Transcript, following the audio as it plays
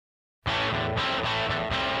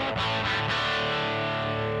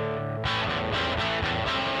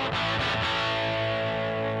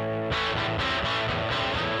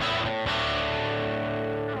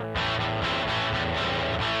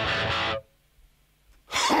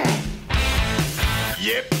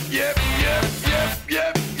Yep, yep, yep, yep,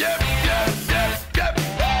 yep, yep, yep, yep, yep.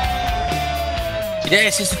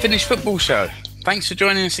 Yes, it's the Finnish Football Show. Thanks for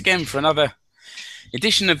joining us again for another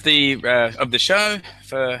edition of the show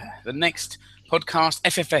for the next podcast,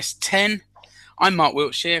 FFS 10. I'm Mark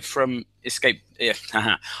Wiltshire from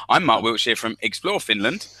I'm Mark Wiltshire from Explore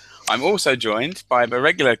Finland. I'm also joined by my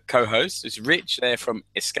regular co-host, it's Rich there from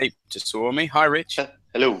Escape to Suomi. Hi, Rich.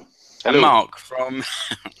 Hello. And Mark from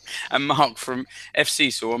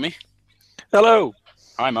FC Suomi. Hello.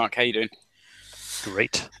 Hi, Mark. How you doing?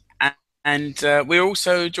 Great. And we're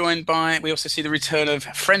also joined by. We also see the return of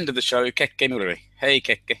a friend of the show, Kekke Muri. Hey,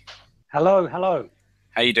 Kekke. Hello, hello.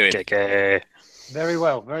 How you doing? Kekke. Very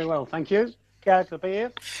well. Thank you. Glad to be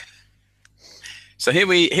here. So here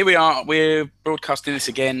we are. We're broadcasting this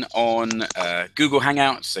again on Google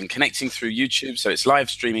Hangouts and connecting through YouTube. So it's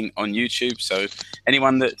live streaming on YouTube. So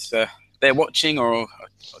anyone that's they're watching or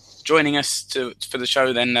joining us for the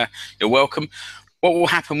show, then you're welcome. What will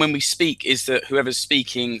happen when we speak is that whoever's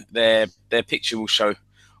speaking, their picture will show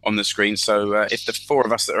on the screen. So if the four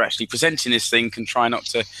of us that are actually presenting this thing can try not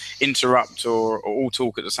to interrupt or all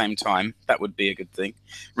talk at the same time, that would be a good thing.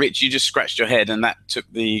 Rich, you just scratched your head and that took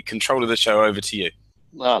the control of the show over to you.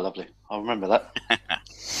 Oh, lovely. I'll remember that.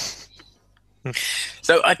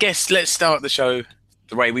 So I guess let's start the show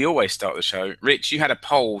the way we always start the show. Rich, you had a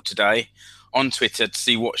poll today on Twitter to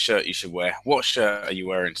see what shirt you should wear. What shirt are you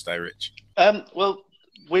wearing today, Rich? Well,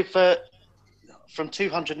 with from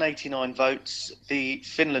 289 votes, the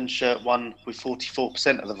Finland shirt won with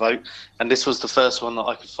 44% of the vote, and this was the first one that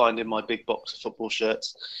I could find in my big box of football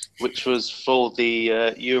shirts, which was for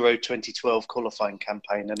the Euro 2012 qualifying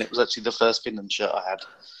campaign, and it was actually the first Finland shirt I had.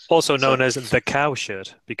 Also known as the cow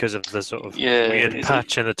shirt because of the sort of weird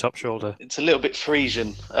patch in the top shoulder. It's a little bit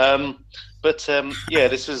Frisian. But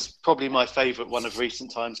this was probably my favourite one of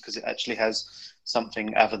recent times because it actually has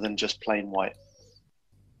something other than just plain white.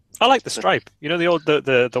 I like the stripe. You know,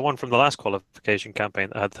 the one from the last qualification campaign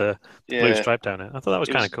that had the blue stripe down it. I thought that was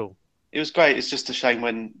kind of cool. It was great. It's just a shame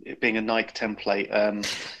when it being a Nike template.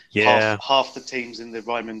 Half the teams in the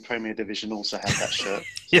Ryman Premier Division also had that shirt.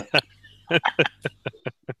 So.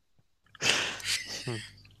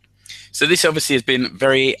 So this obviously has been a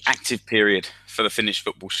very active period for the Finnish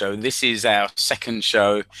Football Show. This is our second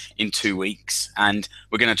show in 2 weeks, and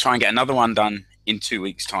we're going to try and get another one done in 2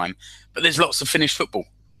 weeks' time. But there's lots of Finnish football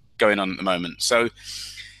going on at the moment. So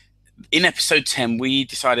in episode 10, we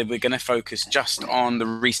decided we're going to focus just on the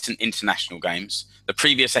recent international games. The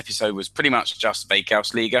previous episode was pretty much just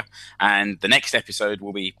Veikkausliiga, and the next episode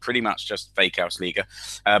will be pretty much just Veikkausliiga.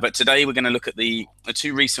 But today we're going to look at the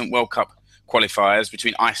two recent World Cup qualifiers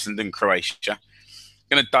between Iceland and Croatia.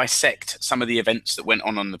 We're going to dissect some of the events that went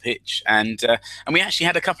on the pitch, and we actually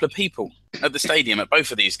had a couple of people at the stadium at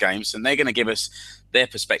both of these games, and they're going to give us their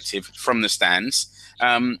perspective from the stands.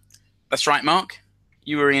 That's right, Mark.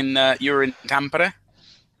 You were in Tampere.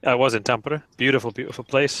 I was in Tampere. Beautiful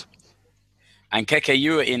place. And Kekke,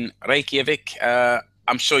 you were in Reykjavik.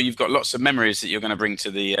 I'm sure you've got lots of memories that you're going to bring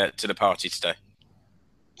to the party today.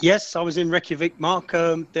 Yes, I was in Reykjavik, Mark.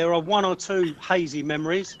 There are one or two hazy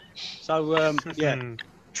memories. So,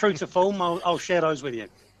 true to form, I'll share those with you.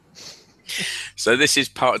 So this is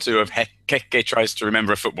part 2 of Kekke tries to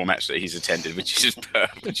remember a football match that he's attended, which is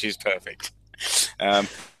perfect.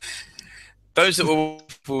 Those that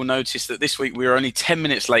will notice that this week we were only 10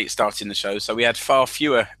 minutes late starting the show, so we had far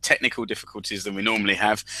fewer technical difficulties than we normally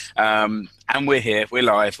have. And we're here, we're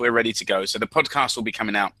live, we're ready to go. So the podcast will be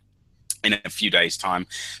coming out in a few days' time.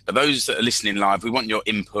 But those that are listening live, we want your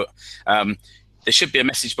input. There should be a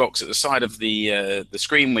message box at the side of the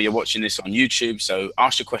screen where you're watching this on YouTube. So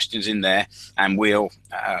ask your questions in there, and we'll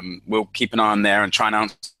keep an eye on there and try and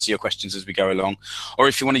answer your questions as we go along. Or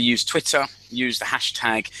if you want to use Twitter, use the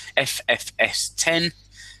hashtag FFS10.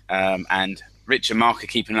 And Rich and Mark are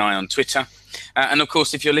keeping an eye on Twitter. And of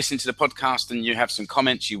course, if you're listening to the podcast and you have some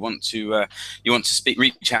comments you want to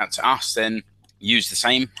reach out to us, then use the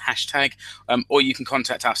same hashtag, or you can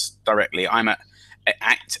contact us directly. I'm at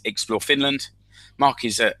Explore Finland. Mark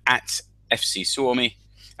is at FC Suomi,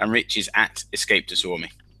 and Rich is at Escape to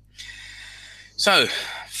Suomi. So,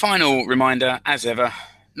 final reminder, as ever,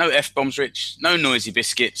 no F-bombs, Rich, no noisy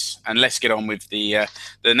biscuits, and let's get on with the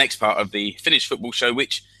next part of the Finnish Football Show,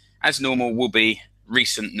 which, as normal, will be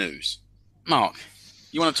recent news. Mark,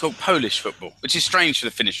 you want to talk Polish football, which is strange for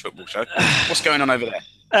the Finnish Football Show. What's going on over there?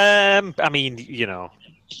 I mean, you know,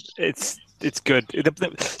 it's good.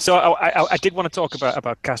 So I did want to talk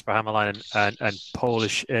about Kasper Hämäläinen and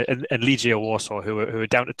Polish and Legia Warsaw, who are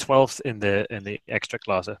down to 12th in the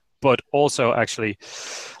Ekstraklasa. But also, actually,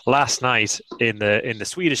 last night in the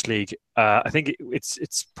Swedish league, I think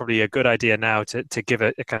it's probably a good idea now to give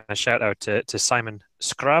a kind of shout out to Simon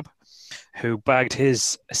Skrab, who bagged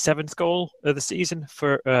his 7th goal of the season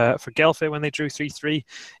for Gelfe when they drew 3-3.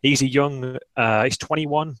 He's he's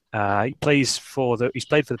 21. He's played for the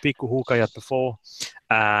Pikku Huuhkajat before,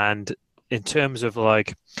 and in terms of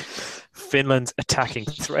like Finland's attacking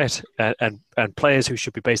threat and players who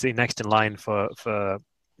should be basically next in line for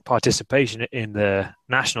participation in the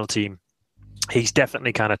national team, he's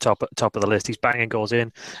definitely kind of top of the list. He's banging goals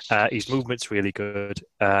in. His movement's really good,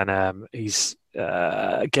 and he's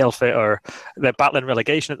Gelfe they're battling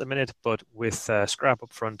relegation at the minute, but with Scrap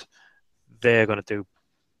up front, they're going to do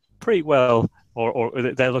pretty well, or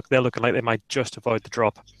they're looking like they might just avoid the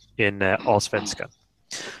drop in Allsvenskan.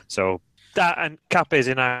 So that, and Kappe is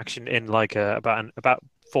in action in like about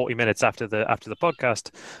 40 minutes after the podcast.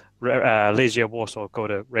 Legia Warsaw go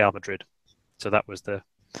to Real Madrid. So that was I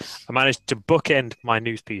managed to bookend my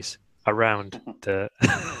news piece around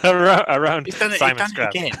around He's done Simon it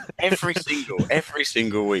again. Every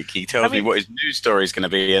single week he tells me what his news story is going to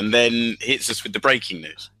be, and then hits us with the breaking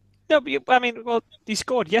news. No, but he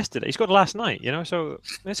scored yesterday. He scored last night. So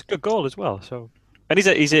it's a good goal as well. So, and he's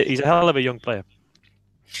a hell of a young player.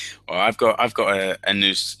 Well, I've got a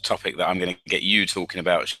news topic that I'm going to get you talking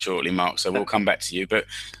about shortly, Mark. So we'll come back to you. But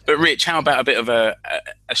Rich, how about a bit of a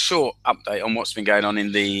short update on what's been going on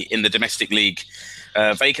in the domestic league,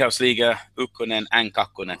 Veikkausliiga, Ykkönen, and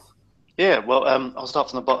Kakkonen? Yeah, well, I'll start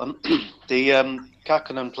from the bottom. The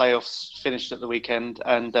Kakkonen playoffs finished at the weekend,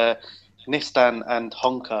 and Nistan and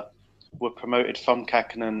Honka were promoted from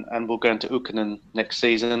Kakkonen and will go into Ykkönen next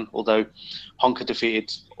season. Although Honka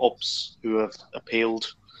defeated Ops, who have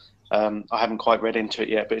appealed. I haven't quite read into it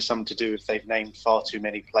yet, but it's something to do with they've named far too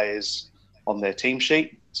many players on their team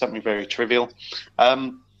sheet. Something very trivial.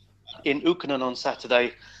 In Ykkönen on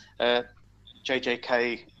Saturday,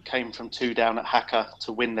 JJK came from 2 down at Haka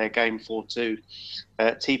to win their game 4-2.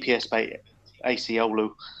 TPS beat AC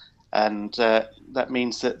Oulu, and that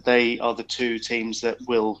means that they are the 2 teams that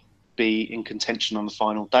will be in contention on the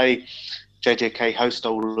final day. JJK host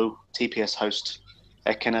Oulu, TPS host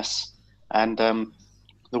Ekenes, and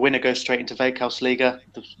the winner goes straight into Veikkausliiga.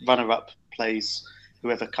 The runner-up plays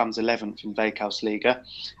whoever comes 11th in Veikkausliiga.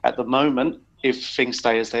 At the moment, if things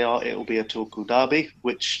stay as they are, it will be a Turku derby,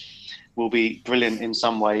 which will be brilliant in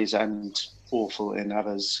some ways and awful in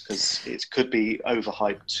others, because it could be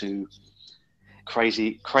overhyped to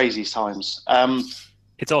crazy times.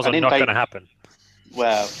 It's also not going to happen.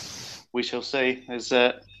 Well, we shall see.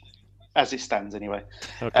 As it stands, anyway.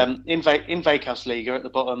 Okay. In Veikkausliiga at the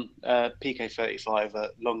bottom, PK35 are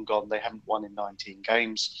long gone. They haven't won in 19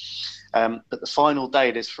 games. But the final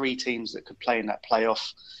day, there's 3 teams that could play in that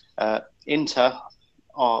playoff. Inter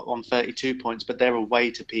are on 32 points, but they're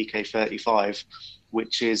away to PK35,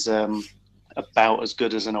 which is about as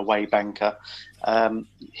good as an away banker.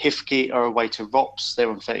 Hifki are away to Rops.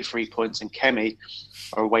 They're on 33 points. And Kemi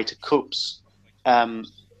are away to Kups.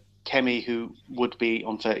 Kemi, who would be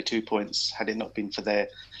on 32 points had it not been for their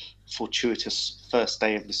fortuitous first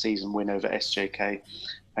day of the season win over SJK,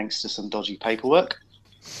 thanks to some dodgy paperwork.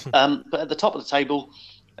 But at the top of the table,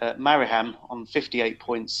 Mariehamn on 58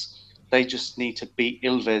 points. They just need to beat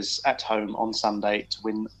Ilves at home on Sunday to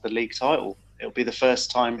win the league title. It'll be the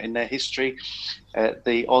first time in their history.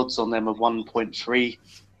 The odds on them are 1.3.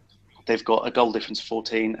 They've got a goal difference of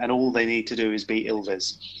 14, and all they need to do is beat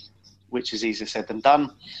Ilves, which is easier said than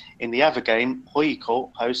done. In the other game,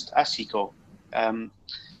 Hoiko host Asiko.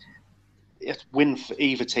 Win for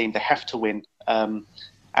either team. They have to win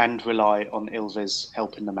and rely on Ilves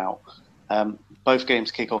helping them out. Both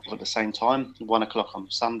games kick off at the same time, 1 o'clock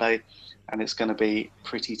on Sunday, and it's going to be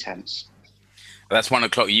pretty tense. Well, that's 1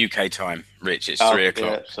 o'clock UK time, Rich. It's 3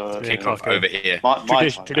 o'clock. Yeah, so, kick off over here. My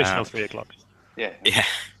Traditional 3 o'clock. Yeah.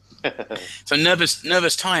 So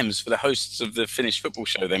nervous times for the hosts of the Finnish football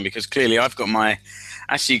show then, because clearly I've got my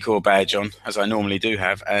Ashikor badge on, as I normally do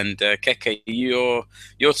have, and Keke,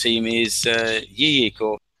 your team is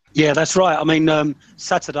Yiyikor. Yeah, that's right. I mean,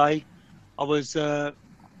 Saturday, I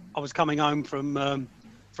was coming home from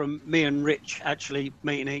me and Rich actually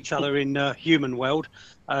meeting each other in Human World,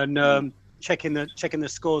 and checking the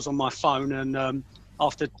scores on my phone, and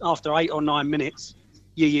after 8 or 9 minutes,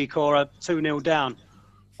 Yiyikor are 2-0 down.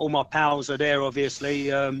 All my pals are there,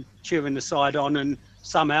 obviously, cheering the side on, and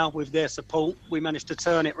somehow, with their support, we managed to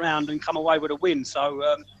turn it round and come away with a win.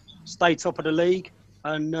 So, stay top of the league,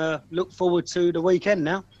 and look forward to the weekend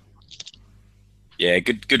now. Yeah,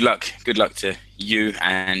 good luck. Good luck to you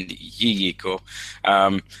and Yiyiko.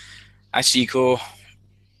 Ashiko,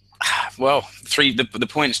 Well, the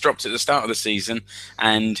points dropped at the start of the season,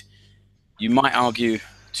 and you might argue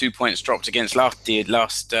 2 points dropped against last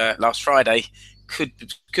Friday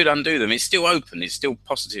could undo them. It's still open. It's still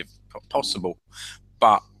possible,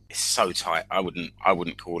 but it's so tight. I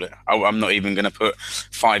wouldn't call it. I'm not even going to put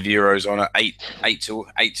 €5 on it.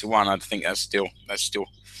 8-1. I think that's still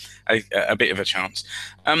a bit of a chance.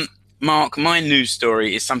 Mark, my news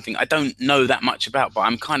story is something I don't know that much about, but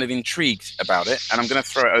I'm kind of intrigued about it, and I'm going to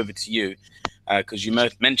throw it over to you because you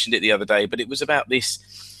mentioned it the other day. But it was about this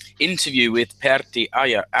interview with Pertti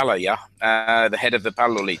Alaya, the head of the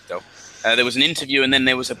Palloliitto. There was an interview, and then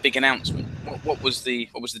there was a big announcement. What was the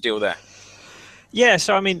deal there? Yeah,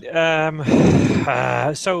 so I mean, so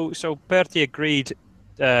Pertti agreed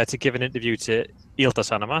to give an interview to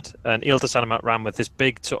Ilta-Sanomat, and Ilta-Sanomat ran with this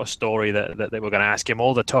big sort of story that they were going to ask him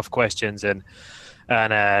all the tough questions and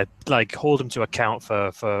like hold him to account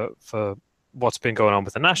for what's been going on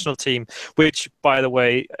with the national team. Which, by the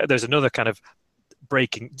way, there's another kind of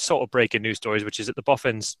breaking news stories, which is that the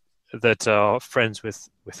Boffins that are friends with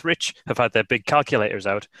Rich have had their big calculators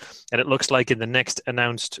out, and it looks like in the next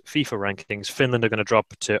announced FIFA rankings, Finland are going to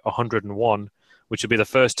drop to 101, which will be the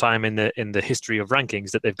first time in the history of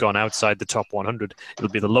rankings that they've gone outside the top 100. It'll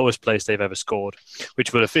be the lowest place they've ever scored,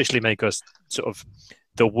 which will officially make us sort of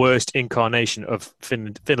the worst incarnation of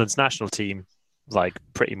Finland's national team, like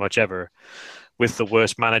pretty much ever, with the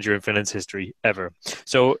worst manager in Finland's history ever.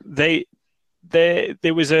 So there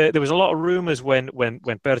was a lot of rumors when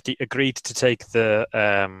Pertti agreed to take the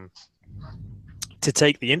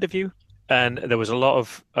interview, and there was a lot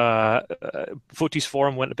of Footies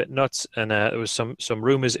Forum went a bit nuts, and there was some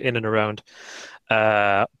rumors in and around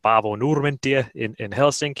Paavo Nurmentie in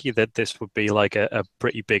Helsinki that this would be like a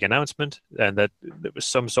pretty big announcement, and that there was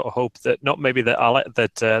some sort of hope that not maybe that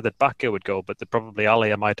Bakke would go, but that probably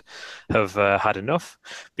Alea might have had enough,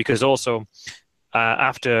 because also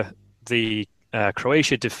after the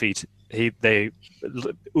Croatia defeat, Yle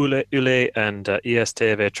and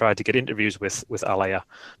ESTV tried to get interviews with Alea,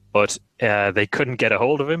 but they couldn't get a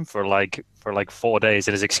hold of him for like 4 days,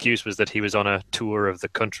 and his excuse was that he was on a tour of the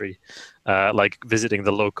country, like visiting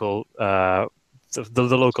the local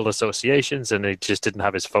the local associations, and he just didn't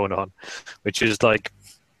have his phone on, which is like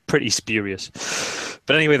pretty spurious.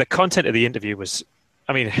 But anyway, the content of the interview was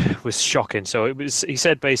shocking. So he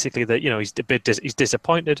said basically that he's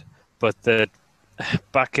disappointed, but that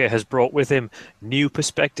Bakke has brought with him new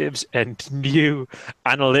perspectives and new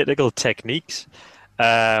analytical techniques,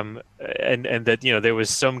 and that there was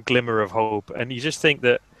some glimmer of hope. And you just think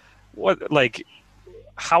that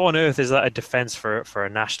how on earth is that a defense for a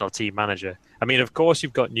national team manager? I mean, of course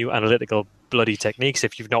you've got new analytical bloody techniques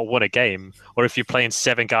if you've not won a game, or if you're playing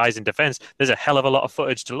 7 guys in defense. There's a hell of a lot of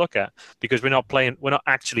footage to look at, because we're not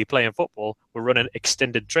actually playing football. We're running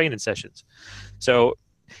extended training sessions. So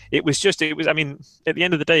it was I mean, at the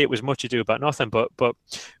end of the day, it was much ado about nothing. But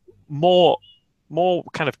more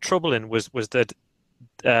kind of troubling was that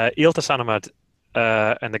Ilta-Sanomat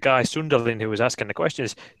and the guy Sunderlin who was asking the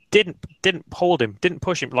questions didn't hold him, didn't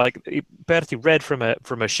push him. Like Pertti read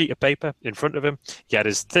from a sheet of paper in front of him. He had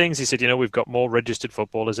his things. He said, we've got more registered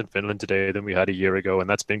footballers in Finland today than we had a year ago, and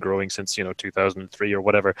that's been growing since 2003 or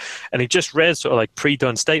whatever. And he just read sort of like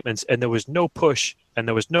pre-done statements, and there was no push, and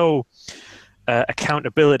there was no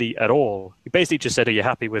accountability at all. He basically just said, "Are you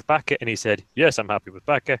happy with Bakke?" And he said, "Yes, I'm happy with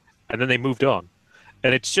Bakke." And then they moved on.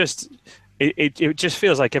 And it's just, it just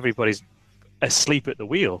feels like everybody's asleep at the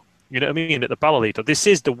wheel. You know what I mean? At the Palloliitto, this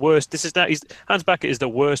is the worst. Hans Bakke is the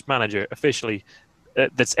worst manager officially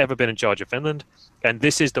that's ever been in charge of Finland, and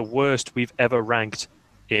this is the worst we've ever ranked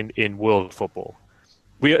in world football.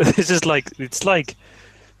 This is it's like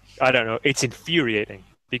I don't know. It's infuriating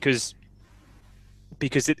because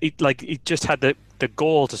it just had the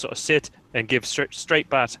gall to sort of sit and give straight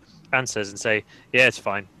bat answers and say, yeah, it's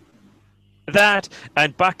fine. That,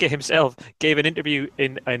 and Bakke himself gave an interview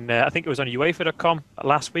in I think it was on UEFA.com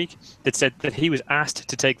last week that said that he was asked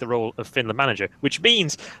to take the role of Finland manager, which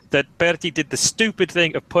means that Pertti did the stupid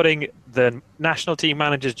thing of putting the national team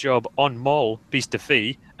manager's job on Moll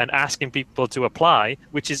Piste.fi and asking people to apply,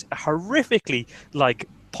 which is horrifically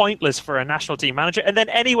pointless for a national team manager, and then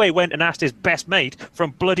anyway went and asked his best mate from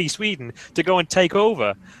bloody Sweden to go and take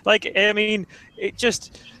over. It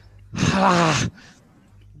just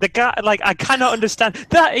the guy, I cannot understand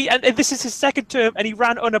that, and this is his second term and he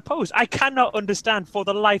ran unopposed. I cannot understand for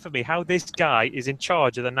the life of me how this guy is in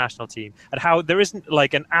charge of the national team, and how there isn't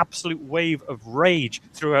an absolute wave of rage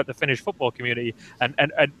throughout the Finnish football community, and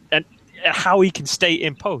how he can stay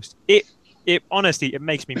in post. It honestly, it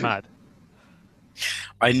makes me mad.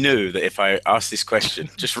 I knew that if I asked this question,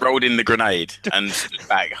 just rolled in the grenade and stood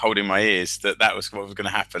back holding my ears, that was what was going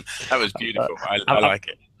to happen. That was beautiful. I like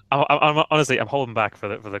it. I'm honestly, I'm holding back for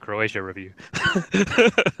the Croatia review.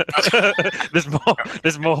 There's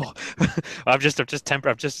more. I'm just I'm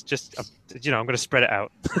going to spread it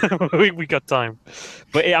out. we got time,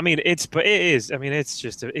 but it's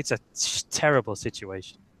a terrible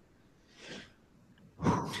situation.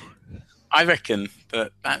 I reckon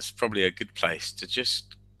that's probably a good place to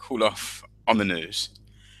just cool off on the news.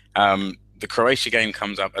 The Croatia game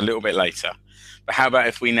comes up a little bit later, but how about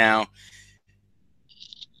if we now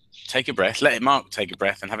take a breath, let Mark take a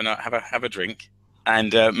breath, and have a drink,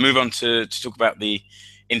 and move on to talk about the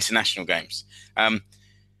international games. And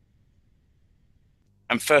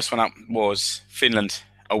first one up was Finland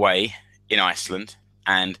away in Iceland,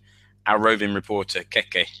 and our roving reporter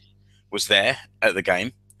Keke was there at the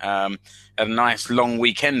game. Had a nice long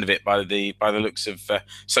weekend of it by the looks of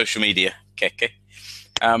social media, Keke.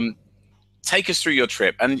 Take us through your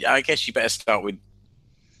trip, and I guess you better start with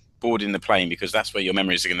boarding the plane because that's where your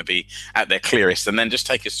memories are going to be at their clearest, and then just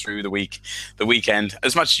take us through the weekend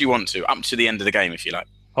as much as you want to, up to the end of the game, if you like.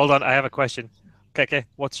 Hold on, I have a question. Keke,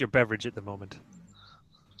 what's your beverage at the moment?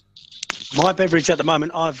 My beverage at the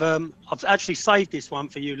moment, I've actually saved this one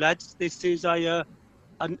for you lads. This is a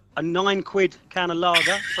 £9 can of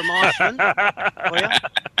lager from Iceland.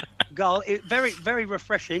 Very, very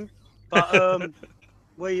refreshing. But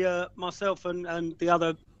myself and the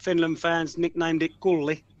other Finland fans nicknamed it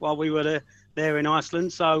Gulli while we were there in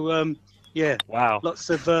Iceland. So wow, lots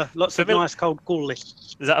of nice cold Gulli.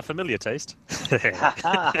 Is that a familiar taste?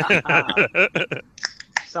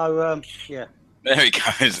 So yeah. There he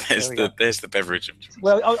goes. There's the beverage.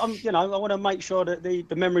 Well, I want to make sure that the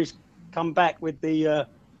memories come back with the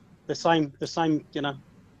same. It's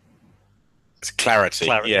clarity.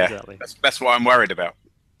 Yeah, exactly. That's what I'm worried about.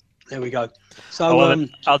 There we go. So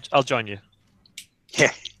I'll join you.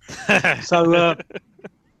 Yeah. So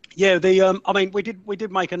we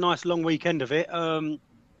did make a nice long weekend of it.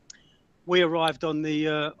 We arrived on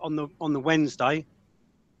the Wednesday.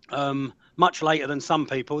 Much later than some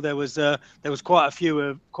people. There was quite a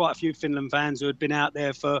few Finland fans who had been out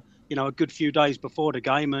there for a good few days before the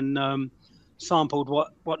game and sampled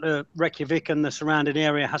what the Reykjavik and the surrounding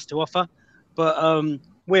area has to offer. But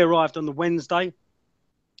we arrived on the Wednesday,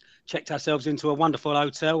 checked ourselves into a wonderful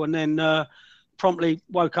hotel, and then promptly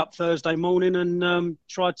woke up Thursday morning and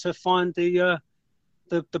tried to find the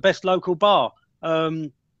best local bar.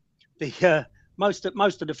 Most of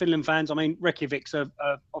the Finland fans, I mean, Reykjavik's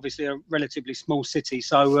obviously a relatively small city,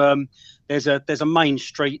 so there's a main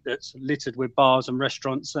street that's littered with bars and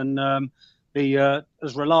restaurants, and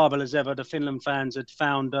as reliable as ever, the Finland fans had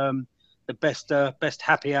found the best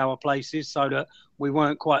happy hour places, so that we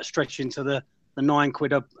weren't quite stretching to the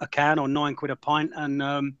 £9 a can or £9 a pint,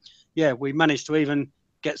 and we managed to even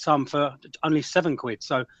get some for only £7,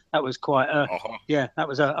 so that was quite that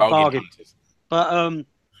was a bargain. But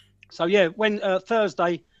so yeah, when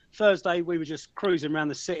Thursday we were just cruising around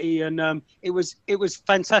the city, and it was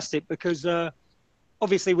fantastic because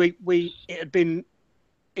obviously it had been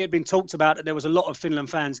talked about that there was a lot of Finland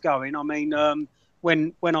fans going. I mean,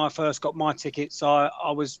 when I first got my tickets, I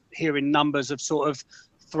was hearing numbers of sort of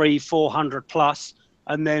 300-400 plus,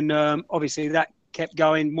 and then obviously that kept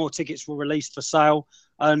going. More tickets were released for sale,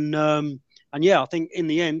 and I think in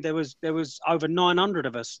the end there was over 900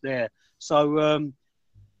 of us there. So.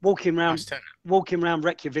 Walking around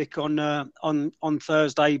Reykjavik on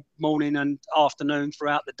Thursday morning and afternoon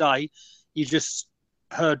throughout the day, you just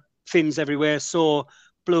heard Finns everywhere, saw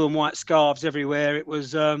blue and white scarves everywhere. It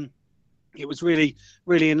was really,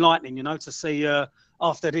 really enlightening, to see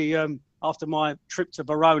after my trip to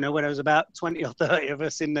Verona, where there was about 20 or 30 of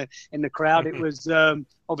us in the crowd. It was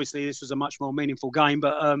obviously this was a much more meaningful game,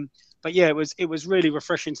 but yeah, it was really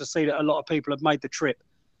refreshing to see that a lot of people had made the trip.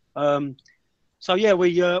 So yeah,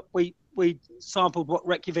 we sampled what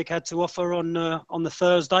Reykjavik had to offer on the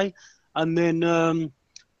Thursday, and then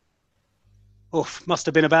must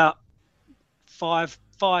have been about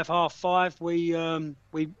 4:30.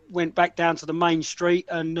 We went back down to the main street,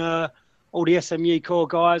 and all the SMU core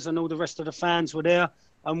guys and all the rest of the fans were there,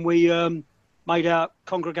 and we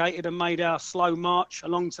congregated and made our slow march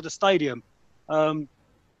along to the stadium,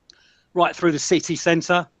 right through the city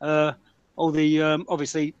centre. All the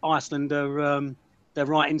obviously Iceland they're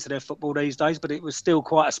right into their football these days, but it was still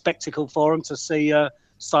quite a spectacle for them to see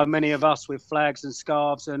so many of us with flags and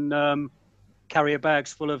scarves and carrier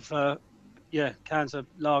bags full of cans of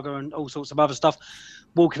lager and all sorts of other stuff,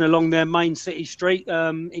 walking along their main city street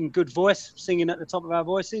in good voice, singing at the top of our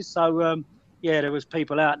voices. So there was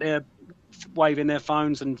people out there waving their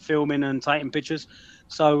phones and filming and taking pictures.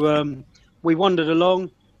 So we wandered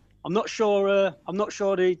along. I'm not sure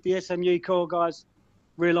the SMU core guys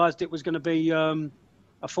realised it was going to be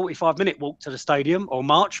a 45-minute walk to the stadium or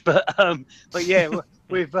march, but yeah,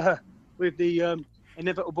 with the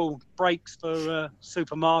inevitable breaks for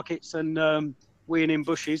supermarkets and weeing in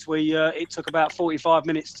bushes, it took about 45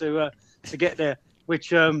 minutes to get there,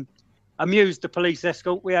 which amused the police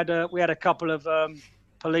escort. We had a couple of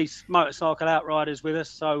police motorcycle outriders with us,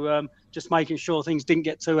 so just making sure things didn't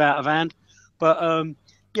get too out of hand. But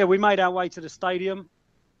yeah, we made our way to the stadium.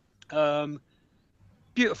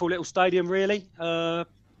 Beautiful little stadium, really.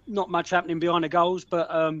 Not much happening behind the goals, but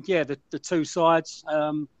yeah, the two sides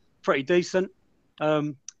pretty decent.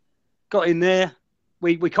 Got in there.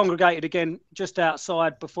 We congregated again just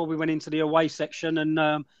outside before we went into the away section,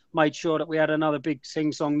 and made sure that we had another big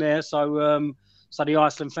sing-song there, so the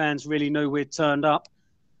Iceland fans really knew we'd turned up,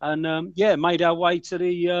 and yeah, made our way to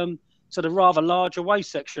the rather large away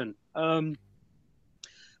section.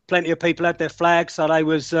 Plenty of people had their flags, so they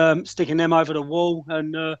was sticking them over the wall,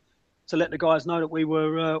 and to let the guys know that we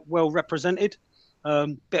were well represented.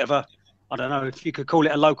 Bit of a, I don't know if you could call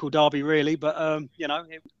it a local derby, really, but you know,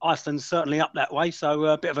 Iceland's certainly up that way, so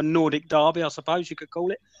a bit of a Nordic derby, I suppose you could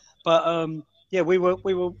call it. But yeah, we were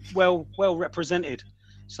well represented.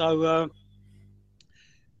 So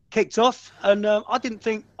kicked off, and I didn't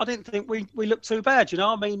think we looked too bad. You know,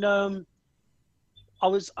 I mean, I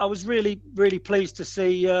was really pleased to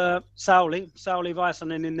see Sauli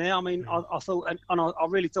Väisänen in there. I mean, I thought, and I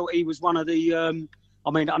really thought he was one of the. I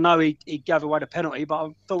mean, I know he gave away the penalty, but I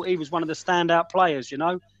thought he was one of the standout players. You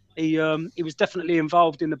know, he was definitely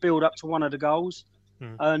involved in the build up to one of the goals,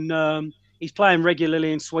 and he's playing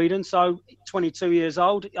regularly in Sweden. So 22 years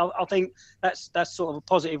old. I think that's sort of a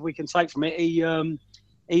positive we can take from it.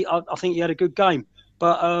 I think he had a good game,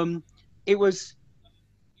 but it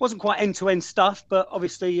wasn't quite end-to-end stuff. But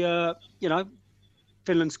obviously, you know,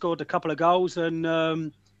 Finland scored a couple of goals,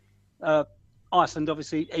 and Iceland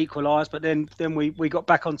obviously equalised. But then we got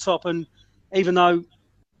back on top, and even though,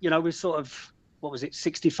 you know, we're sort of, what was it,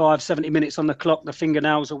 65, 70 minutes on the clock, the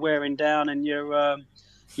fingernails are wearing down, and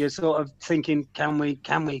you're sort of thinking, can we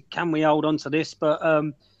hold on to this? But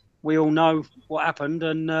we all know what happened,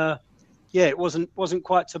 and yeah, it wasn't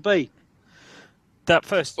quite to be. That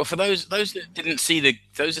first. Well, for those that didn't see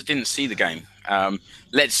the game,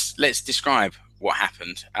 let's describe what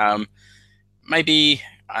happened. Maybe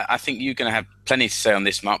I think you're going to have plenty to say on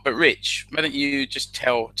this, Mark. But Rich, why don't you just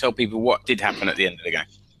tell people what did happen at the end of the game?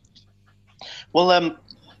 Well,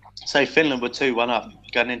 so Finland were 2-1 up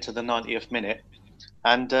going into the 90th minute,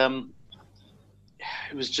 and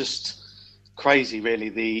it was just crazy, really,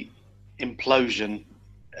 the implosion.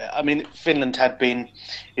 I mean, Finland had been,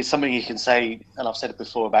 it's something you can say, and I've said it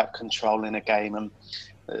before about controlling a game, and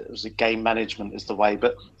it was a game management is the way,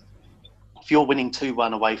 but if you're winning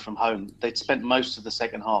 2-1 away from home, they'd spent most of the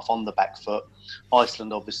second half on the back foot.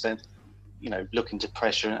 Iceland, obviously, you know, looking to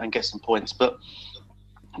pressure and get some points, but,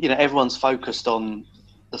 you know, everyone's focused on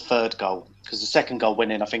the third goal, because the second goal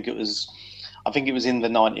went in, I think it was in the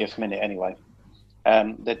 90th minute anyway.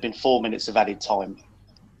 There'd been 4 minutes of added time.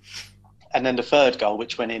 And then the third goal,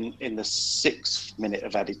 which went in the 6th minute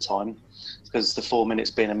of added time, because the 4 minutes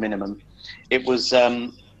being a minimum, it was,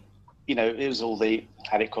 you know, it was all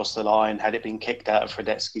had it crossed the line, had it been kicked out of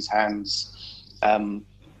Fredetsky's hands,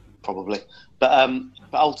 probably. But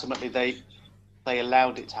ultimately they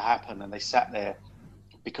allowed it to happen, and they sat there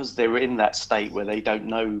because they were in that state where they don't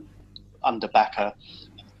know under backer,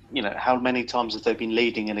 you know, how many times have they been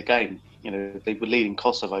leading in a game? You know, they were leading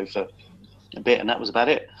Kosovo for a bit, and that was about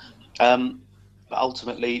it. But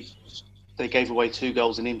ultimately, they gave away 2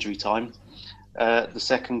 goals in injury time. The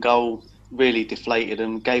second goal really deflated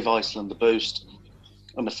and gave Iceland the boost.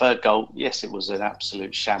 And the third goal, yes, it was an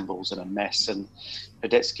absolute shambles and a mess. And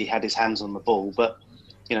Fredetsky had his hands on the ball, but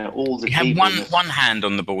you know, all the he had one hand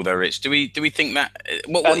on the ball, though, Rich. Do we think that?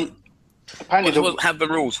 Apparently, how the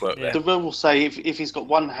rules work there? The rules say if he's got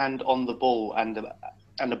one hand on the ball and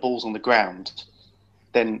the ball's on the ground,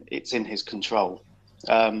 then it's in his control.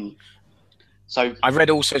 So I read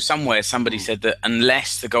also somewhere somebody said that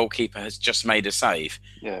unless the goalkeeper has just made a save.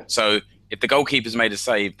 Yeah. So if the goalkeeper's made a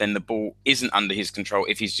save, then the ball isn't under his control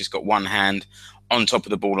if he's just got one hand on top of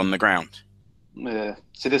the ball on the ground. Yeah.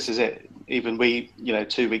 So this is it. Even we, you know,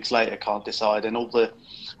 2 weeks later can't decide, and all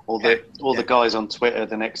the guys on Twitter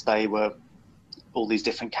the next day were all these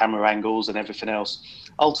different camera angles and everything else.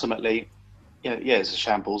 Ultimately, yeah, it's a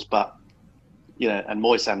shambles, but you know, and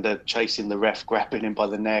Moisander chasing the ref, grabbing him by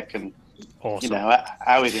the neck, and awesome. You know,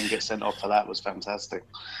 how he didn't get sent off for that was fantastic.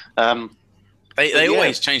 They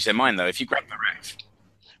always change their mind, though, if you grab the ref.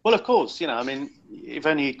 Well, of course, I mean, if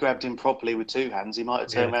only he grabbed him properly with two hands, he might have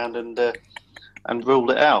turned around and ruled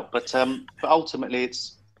it out. But ultimately,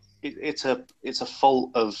 it's a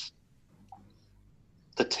fault of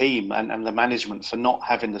the team and the management for not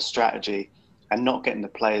having the strategy and not getting the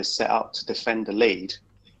players set up to defend the lead,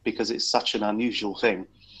 because it's such an unusual thing.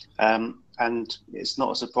 And it's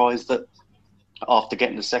not a surprise that after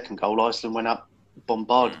getting the second goal, Iceland went up,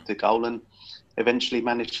 bombarded the goal, and eventually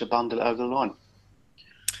managed to bundle it over the line.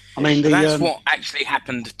 I mean, that's what actually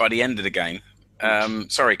happened by the end of the game.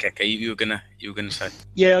 Sorry, Keke, you were gonna say.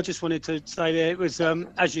 Yeah, I just wanted to say that it was,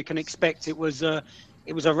 as you can expect, it was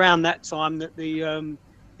around that time that the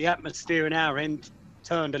atmosphere in our end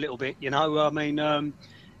turned a little bit. I mean,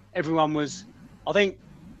 everyone was. I think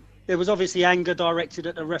there was obviously anger directed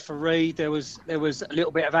at the referee. There was a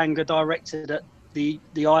little bit of anger directed at the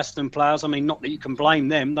Iceland players. I mean, not that you can blame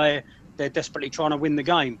them. They're desperately trying to win the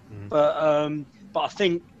game, but I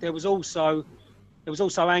think there was also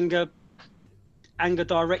anger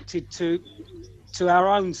directed to our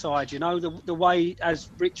own side. The way, as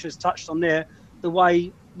Rich has touched on there, the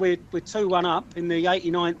way we're 2-1 up in the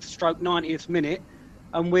 89th/90th minute,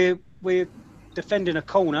 and we're defending a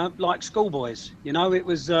corner like schoolboys. It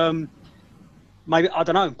was maybe, I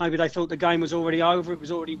don't know, maybe they thought the game was already over, it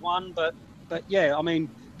was already won, but yeah, I mean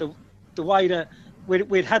the way that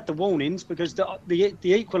we'd had the warnings, because the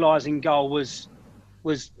equalising goal was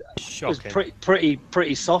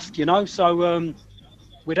pretty soft, so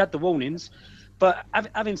we'd had the warnings. But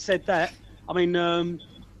having said that, I mean,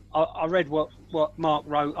 I read what Mark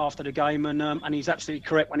wrote after the game, and he's absolutely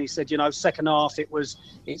correct when he said, second half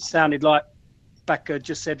it sounded like Bakker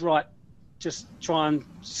just said, right, just try and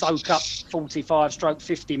soak up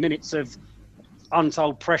 45-50 minutes of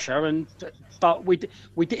untold pressure, but we did,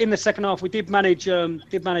 in the second half we did manage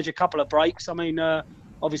a couple of breaks. I mean,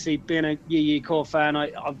 obviously being a Yi Core fan,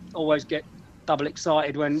 I always get double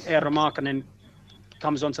excited when Eero Markkanen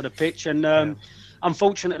comes onto the pitch, and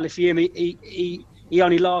unfortunately for him, he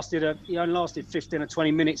only lasted 15 or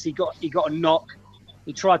 20 minutes. He got a knock.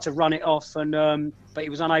 He tried to run it off, and but he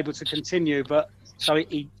was unable to continue. But so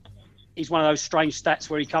he's one of those strange stats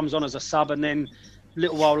where he comes on as a sub and then a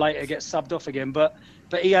little while later gets subbed off again. But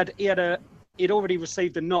he'd already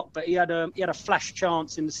received a knock, but he had a flash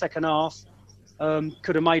chance in the second half.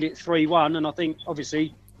 Could have made it 3-1, and I think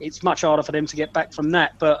obviously it's much harder for them to get back from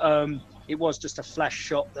that. But it was just a flash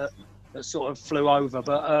shot that sort of flew over.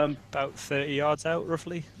 But about 30 yards out,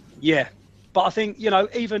 roughly. Yeah. But I think,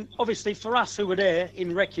 even obviously for us who were there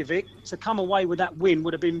in Reykjavik, to come away with that win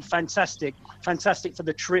would have been fantastic. Fantastic for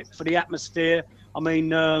the trip, for the atmosphere. I mean,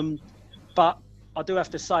 but I do have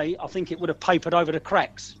to say, I think it would have papered over the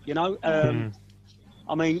cracks, I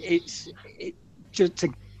mean,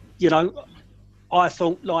 I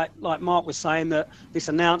thought, like Mark was saying, that this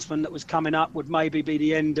announcement that was coming up would maybe be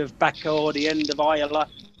the end of Bakker or the end of Ayala,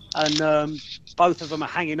 and both of them are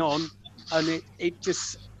hanging on, and it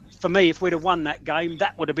just, for me, if we'd have won that game,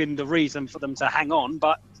 that would have been the reason for them to hang on.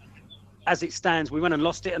 But as it stands, we went and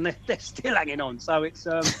lost it, and they're still hanging on. So it's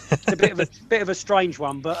a bit of a strange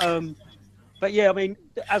one. But yeah, I mean,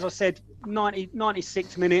 as I said,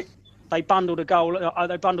 96th minute, they bundled a goal.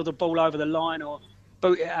 They bundled the ball over the line or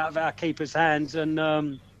boot it out of our keeper's hands,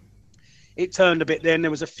 and it turned a bit. Then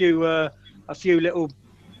there was a few little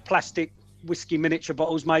plastic whiskey miniature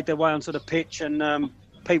bottles made their way onto the pitch, and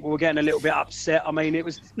people were getting a little bit upset. I mean, it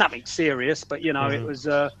was nothing serious, but it was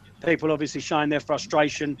people obviously showing their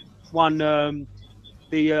frustration. The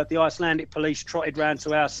Icelandic police trotted round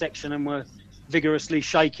to our section and were vigorously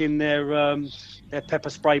shaking their pepper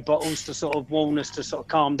spray bottles to sort of warn us to sort of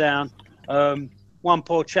calm down. One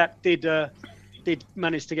poor chap did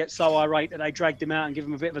manage to get so irate that they dragged him out and give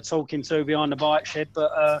him a bit of a talking to behind the bike shed.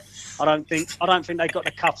 But I don't think they got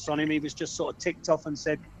the cuffs on him. He was just sort of ticked off and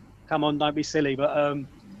said, "Come on, don't be silly." But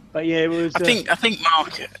yeah, it was. I think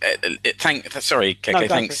Mark. Sorry, Keke. No,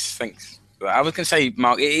 thanks. I was going to say,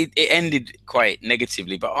 Mark, it ended quite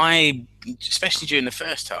negatively, but especially during the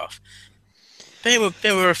first half, there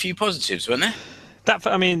were a few positives, weren't there? That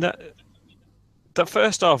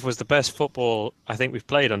first half was the best football I think we've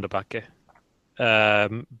played under Bakke,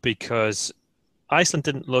 because Iceland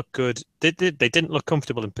didn't look good. They didn't look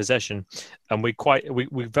comfortable in possession, and we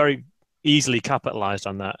very easily capitalised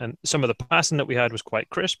on that. And some of the passing that we had was quite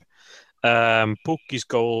crisp. Pukki's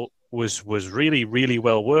goal was really, really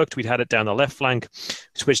well worked. We'd had it down the left flank,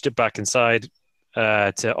 switched it back inside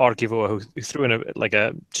to Arkivoa, who threw in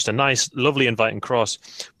just a nice, lovely, inviting cross.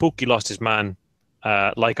 Pukki lost his man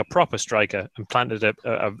like a proper striker and planted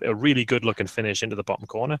a really good looking finish into the bottom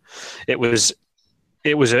corner. It was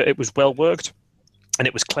well worked. and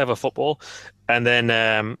it was clever football. And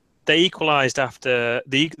then they equalised after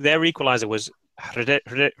their equaliser was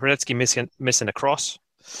Hradecki missing a cross.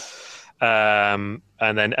 And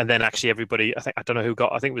then actually everybody, I don't know who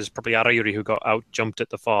got. I think it was probably Arayuri who got out jumped at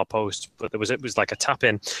the far post, but it was like a tap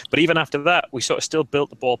in. But even after that, we sort of still built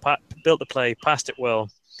the ball, built the play, passed it well,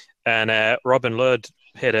 and Robin Lurd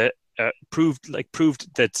hit it.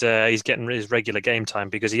 Proved that he's getting his regular game time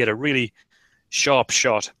because he had a really sharp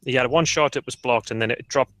shot. He had one shot that was blocked, and then it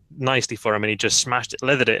dropped nicely for him, and he just smashed it,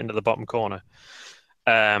 leathered it into the bottom corner.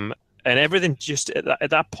 And everything just at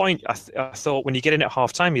that point, I thought when you get in at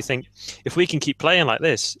half time, you think if we can keep playing like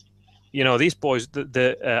this, these boys,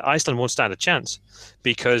 Iceland won't stand a chance,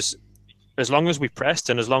 because as long as we pressed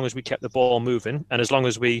and as long as we kept the ball moving and as long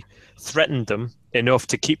as we threatened them enough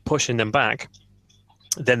to keep pushing them back,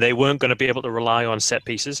 then they weren't going to be able to rely on set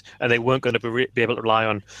pieces, and they weren't going to be able to rely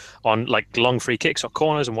on like long free kicks or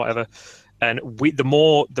corners and whatever. And the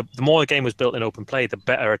more the game was built in open play, the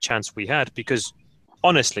better a chance we had, because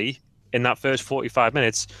honestly, in that first 45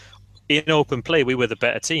 minutes, in open play, we were the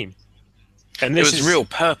better team. And there was real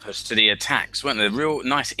purpose to the attacks, weren't there? Real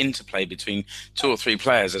nice interplay between two or three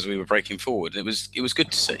players as we were breaking forward. It was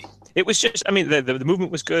good to see. It was just, I mean, the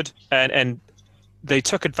movement was good, and they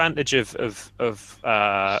took advantage of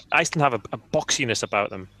Iceland have a boxiness about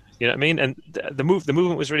them. You know what I mean? And the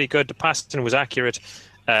movement was really good. The passing was accurate.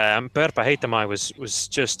 Berpa Heitamai was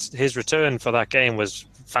just, his return for that game was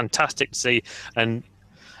fantastic to see. And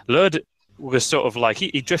Lurd was sort of like,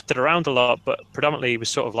 he drifted around a lot, but predominantly he was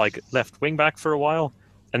sort of like left wing back for a while.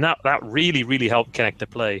 And that really, really helped connect the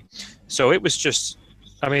play. So it was just,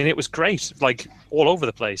 I mean, it was great, like all over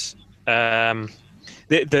the place. The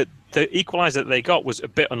equaliser that they got was a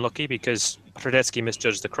bit unlucky because Hradecki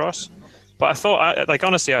misjudged the cross. But I thought,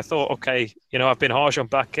 honestly, okay, I've been harsh on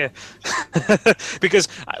Bakke because,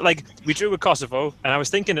 we drew with Kosovo, and I was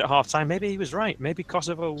thinking at half-time, maybe he was right. Maybe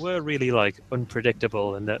Kosovo were really,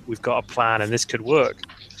 unpredictable, and that we've got a plan and this could work.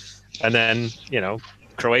 And then,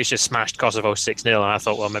 Croatia smashed Kosovo 6-0, and I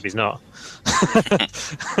thought, well, maybe he's not.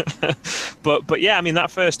 but yeah, I mean, that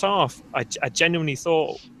first half, I genuinely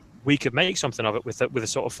thought we could make something of it with a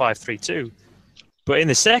sort of 5-3-2. But in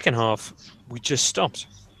the second half, we just stopped.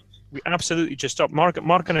 We absolutely just stopped.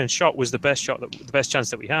 Markkanen's shot was the best chance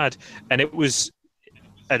that we had, and it was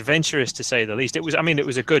adventurous to say the least. It was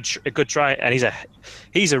a good try, and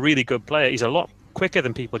he's a really good player. He's a lot quicker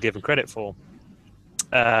than people give him credit for.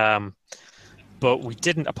 But we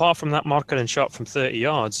didn't, apart from that Markkanen shot from 30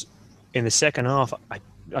 yards in the second half,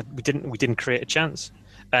 we didn't create a chance.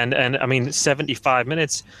 And I mean, 75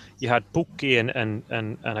 minutes, you had Bukki and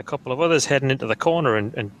a couple of others heading into the corner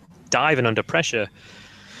and diving under pressure.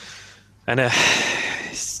 And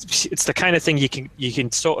it's the kind of thing you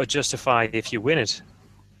can sort of justify if you win it,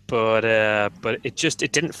 but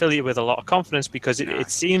it didn't fill you with a lot of confidence, because it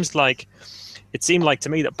seemed like to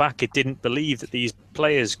me that Bakke didn't believe that these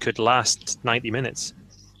players could last 90 minutes.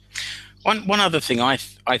 One other thing I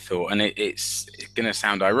thought, and it's going to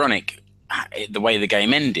sound ironic, the way the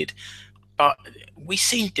game ended, but we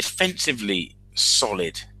seemed defensively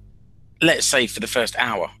solid, let's say, for the first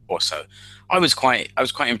hour or so. I was quite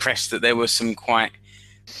impressed that there was some quite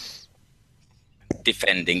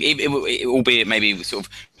defending, albeit maybe sort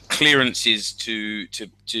of clearances to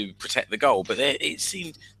protect the goal, but there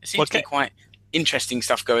seemed to be quite interesting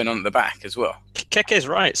stuff going on at the back as well. Keke is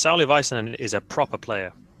right. Sauli Väisänen is a proper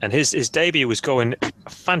player. And his debut was going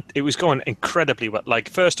incredibly well. Like,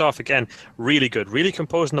 first half, again, really good, really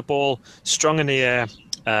composing the ball, strong in the air,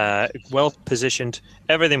 well positioned.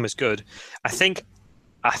 Everything was good. I think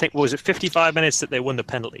was it 55 minutes that they won the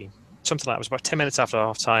penalty, something like that. It was about 10 minutes after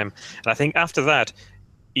half time. And I think after that,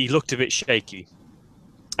 he looked a bit shaky.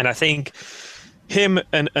 And I think him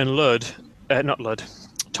and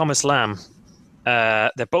Thomas Lamb,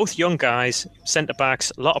 they're both young guys, centre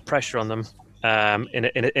backs, a lot of pressure on them.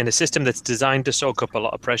 In a system that's designed to soak up a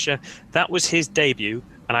lot of pressure. That was his debut,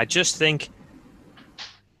 and I just think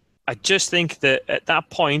that at that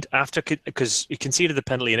point, after, because he conceded the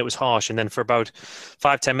penalty and it was harsh, and then for about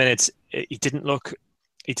 5-10 minutes he didn't look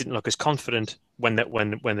as confident when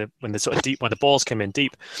the balls came in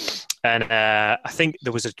deep, and I think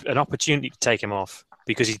there was an opportunity to take him off,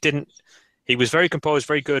 because he was very composed,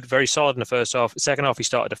 very good, very solid in the first half. Second half he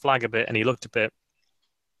started to flag a bit, and he looked a bit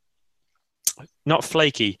not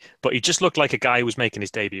flaky, but he just looked like a guy who was making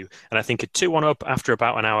his debut. And I think a 2-1 up after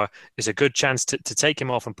about an hour is a good chance to take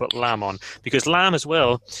him off and put Lamb on, because Lamb as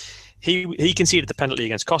well, he conceded the penalty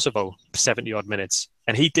against Kosovo 70-odd minutes,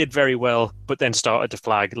 and he did very well, but then started to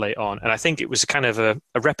flag late on. And I think it was kind of a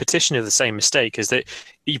repetition of the same mistake, is that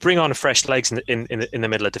you bring on fresh legs in the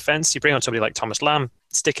middle of defence. You bring on somebody like Thomas Lamb,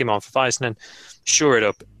 stick him on for Weisman, shore it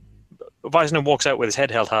up. Weisman walks out with his head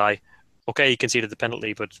held high. Okay, he conceded the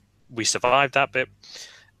penalty, but we survived that bit.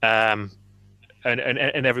 And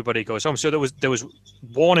everybody goes home. So there was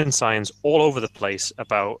warning signs all over the place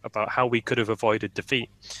about how we could have avoided defeat.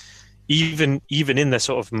 Even in the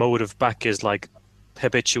sort of mode of backers like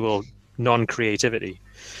habitual non-creativity,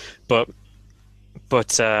 but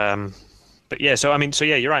yeah. So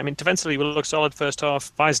yeah, you're right. I mean, defensively we looked solid first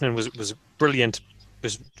half. Weisman was brilliant,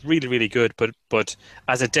 was really really good. But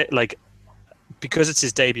as because it's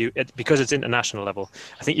his debut, because it's international level,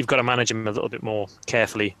 I think you've got to manage him a little bit more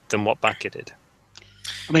carefully than what Bakker did.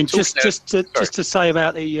 I mean, just to say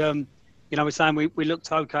about the, we're saying we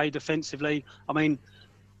looked okay defensively. I mean,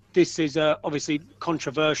 this is obviously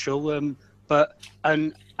controversial, but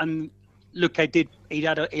Luke he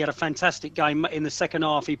had a fantastic game in the second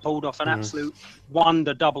half. He pulled off an absolute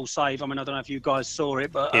wonder double save. I mean, I don't know if you guys saw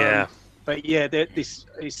it, but yeah. But yeah, this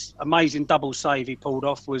amazing double save he pulled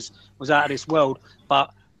off was out of this world.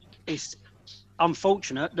 But it's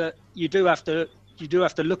unfortunate that you do have to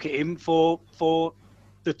look at him for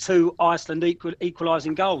the two Iceland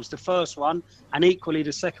equalising goals. The first one and equally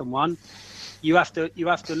the second one. You have to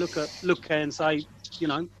look at and say, should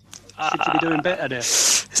you be doing better there?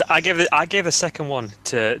 So I gave the second one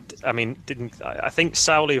to. I think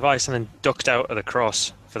Sauli of Iceland ducked out of the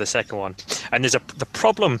cross for the second one, and the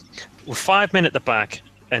problem with 5 men at the back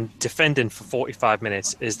and defending for 45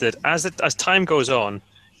 minutes is that as time goes on,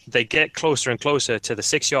 they get closer and closer to the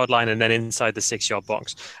 6-yard line and then inside the 6-yard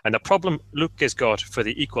box. And the problem Luke has got for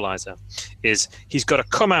the equaliser is he's got to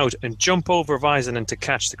come out and jump over Väisänen to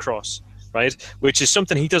catch the cross, right? Which is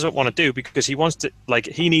something he doesn't want to do because he wants to,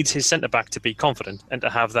 he needs his centre-back to be confident and to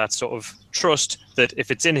have that sort of trust that if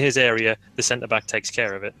it's in his area, the centre-back takes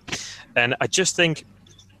care of it. And I just think,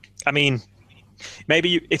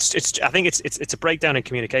 maybe I think it's a breakdown in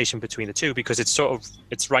communication between the two because it's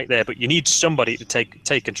right there, but you need somebody to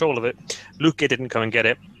take control of it. Luke didn't come and get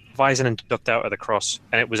it. Väisänen ducked out of the cross,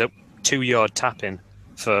 and it was a 2-yard tap in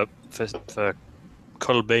for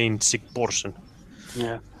Kolbeinn Sigborgsson.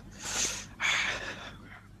 Yeah.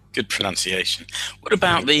 Good pronunciation. What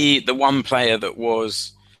about the one player that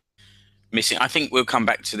was missing? I think we'll come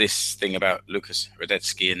back to this thing about Lukas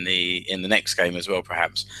Radecki in the next game as well,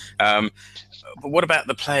 perhaps. But what about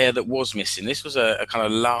the player that was missing? This was a kind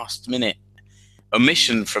of last-minute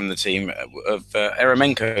omission from the team of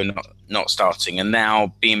Eremenko not starting and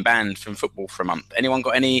now being banned from football for a month. Anyone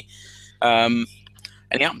got any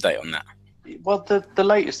update on that? Well, the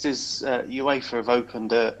latest is UEFA have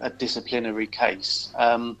opened a disciplinary case.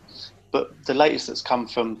 But the latest that's come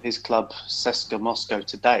from his club, CSKA Moscow,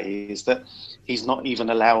 today is that he's not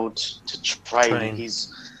even allowed to train.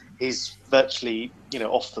 He's virtually,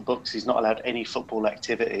 off the books. He's not allowed any football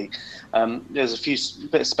activity. There's a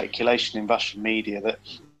bit of speculation in Russian media that,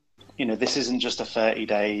 this isn't just a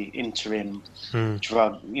 30-day interim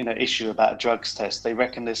drug, issue about a drugs test. They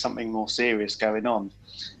reckon there's something more serious going on.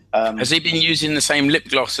 Has he been using the same lip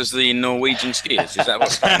gloss as the Norwegian skiers? Is that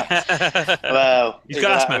what's going on? Well, he's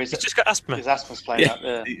got asthma. He's just got asthma. His asthma's playing out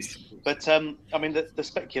there. But the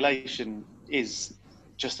speculation is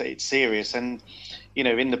just that it's serious. And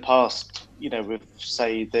in the past, with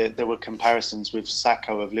say there were comparisons with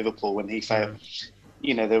Sacco of Liverpool when he failed.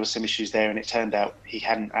 There were some issues there, and it turned out he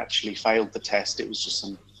hadn't actually failed the test. It was just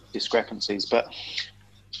some discrepancies. But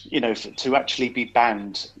to actually be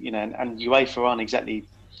banned, and UEFA aren't exactly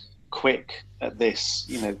quick at this.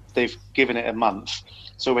 They've given it a month.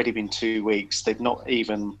 It's already been 2 weeks. They've not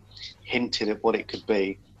even hinted at what it could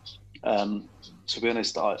be. To be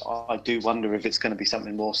honest, I do wonder if it's going to be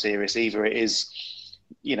something more serious. Either it is,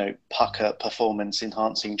 pucker performance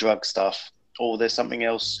enhancing drug stuff, or there's something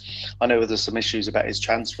else. I know there's some issues about his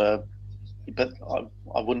transfer, but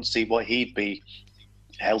I wouldn't see why he'd be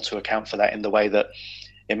held to account for that in the way that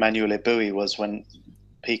Emmanuel Eboué was when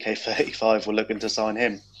PK35 were looking to sign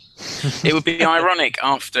him. It would be ironic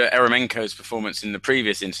after Eremenko's performance in the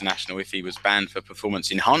previous international if he was banned for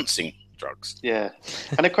performance-enhancing drugs. Yeah,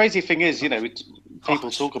 and the crazy thing is,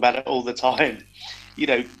 people talk about it all the time.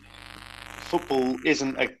 Football it's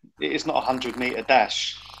not a 100-meter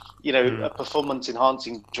dash. A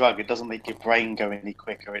performance-enhancing drug, it doesn't make your brain go any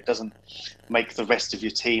quicker. It doesn't make the rest of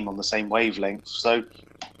your team on the same wavelength. So,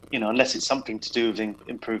 unless it's something to do with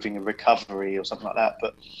improving a recovery or something like that.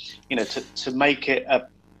 But, to make it a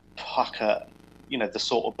pucker, the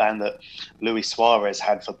sort of ban that Luis Suarez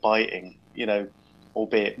had for biting,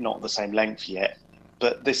 albeit not the same length yet.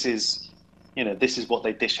 But this is what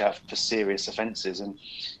they dish out for serious offences. And,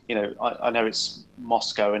 I know it's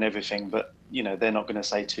Moscow and everything, but, they're not going to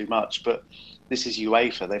say too much. But this is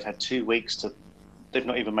UEFA. They've had 2 weeks they've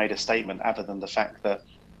not even made a statement other than the fact that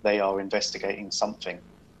they are investigating something.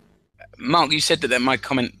 Mark, you said that my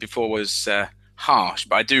comment before was harsh,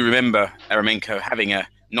 but I do remember Eremenko having a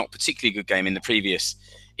not particularly good game in the previous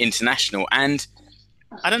international. And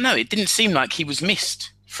I don't know, it didn't seem like he was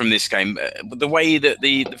missed from this game. The way that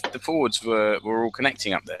the forwards were all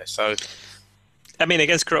connecting up there. So, I mean,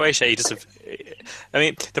 against Croatia, he doesn't. I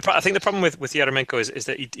mean, I think the problem with Eremenko is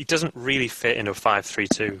that he doesn't really fit in a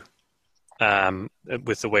 5-3-2.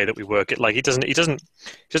 With the way that we work it, like he doesn't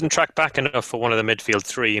track back enough for one of the midfield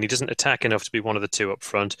three, and he doesn't attack enough to be one of the two up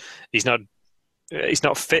front. He's not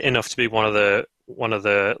fit enough to be one of the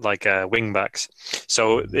wing backs.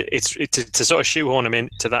 So it's to sort of shoehorn him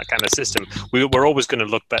into that kind of system. We're always going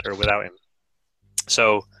to look better without him.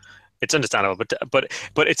 So it's understandable, but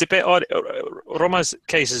it's a bit odd. Roma's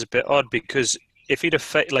case is a bit odd because if he'd have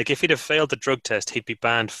failed the drug test, he'd be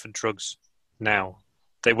banned for drugs now.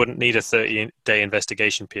 They wouldn't need a 30-day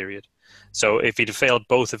investigation period. So if he'd failed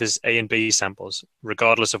both of his A and B samples,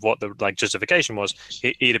 regardless of what the justification was,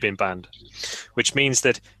 he'd have been banned. Which means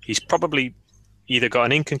that he's probably either got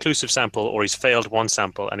an inconclusive sample or he's failed one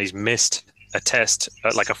sample and he's missed a test,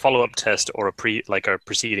 like a follow-up test or a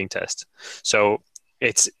preceding test. So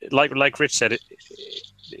it's like Rich said,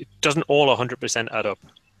 it doesn't all 100% add up.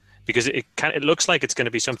 Because it looks like it's going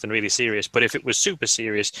to be something really serious, but if it was super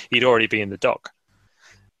serious, he'd already be in the dock.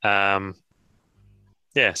 So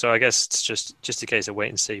I guess it's just a case of wait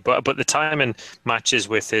and see. But the timing matches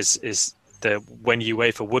with when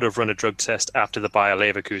UEFA would have run a drug test after the Bayer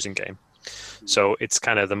Leverkusen game. So it's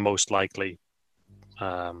kind of the most likely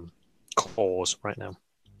cause right now.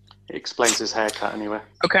 It explains his haircut anyway.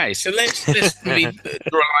 Okay, so let's really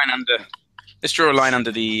draw a line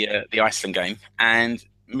under the Iceland game and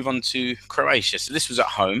move on to Croatia. So this was at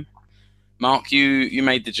home. Mark, you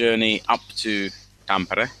made the journey up to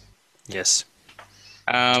Tampere. Yes.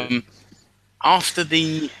 After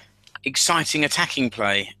the exciting attacking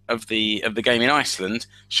play of the game in Iceland,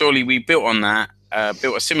 surely we built on that,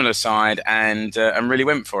 built a similar side, and really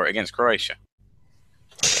went for it against Croatia.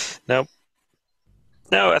 No,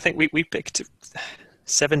 I think we picked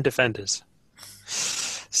 7 defenders.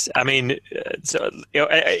 I mean, it's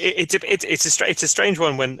a strange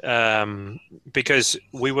one when because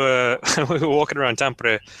we were walking around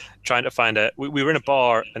Tampere trying to find we were in a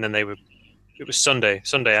bar and then it was Sunday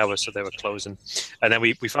hours, so they were closing, and then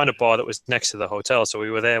we found a bar that was next to the hotel, so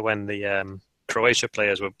we were there when the Croatia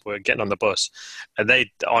players were getting on the bus, and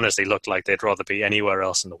they honestly looked like they'd rather be anywhere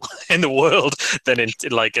else in the world than in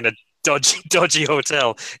a dodgy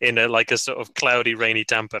hotel in a sort of cloudy, rainy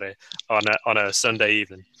Tampere on a Sunday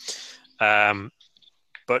evening. But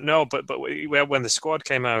when the squad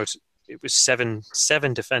came out, it was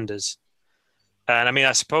seven defenders, and I mean,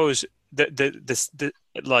 I suppose the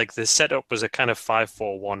setup was a kind of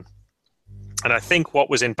 5-4-1, and I think what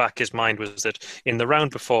was in Baker's mind was that in the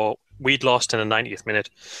round before we'd lost in the 90th minute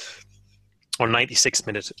or 96th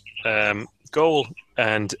minute goal,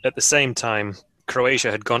 and at the same time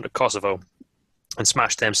Croatia had gone to Kosovo and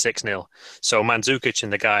smashed them 6-0. So Mandzukic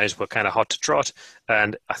and the guys were kind of hot to trot.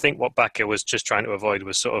 And I think what Baker was just trying to avoid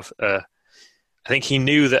was sort of, I think he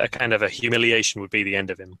knew that a kind of a humiliation would be the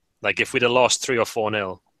end of him. Like if we'd have lost 3 or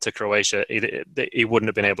 4-0 to Croatia, he wouldn't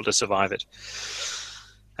have been able to survive it.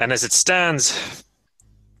 And as it stands,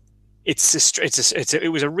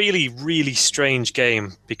 it was a really, really strange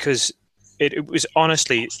game because it was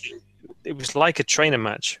honestly, it was like a training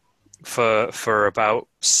match for about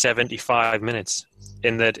 75 minutes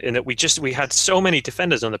in that we had so many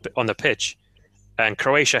defenders on the pitch, and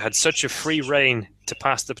Croatia had such a free reign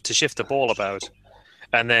to shift the ball about,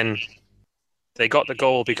 and then they got the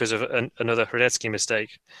goal because of another Hradecki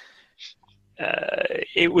mistake.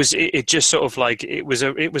 It was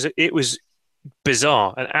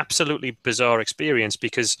bizarre, an absolutely bizarre experience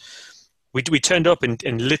because we turned up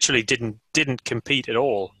and literally didn't compete at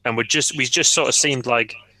all, and we just sort of seemed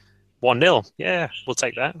like 1-0. Yeah, we'll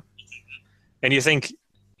take that. And you think,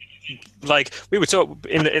 like we were talking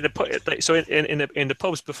in the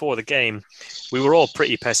pubs before the game, we were all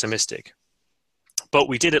pretty pessimistic, but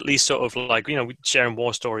we did at least sort of sharing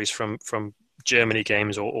war stories from Germany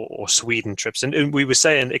games or Sweden trips, and we were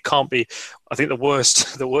saying it can't be. I think the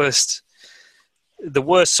worst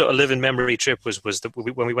sort of living memory trip was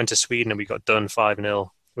when we went to Sweden and we got done 5-0.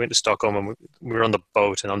 We went to Stockholm and we were on the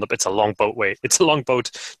boat, and it's a long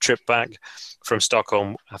boat trip back from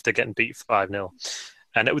Stockholm after getting beat 5-0.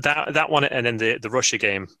 And that one, and then the Russia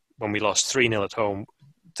game when we lost 3-0 at home,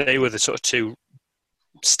 they were the sort of two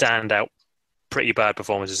standout, pretty bad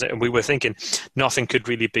performances. And we were thinking nothing could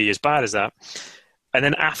really be as bad as that. And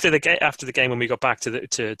then after the game, when we got back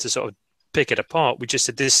to sort of pick it apart, we just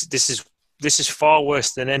said this is far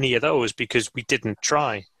worse than any of those because we didn't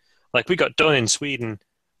try. Like, we got done in Sweden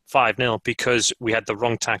 5-0 because we had the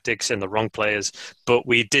wrong tactics and the wrong players, but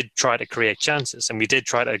we did try to create chances and we did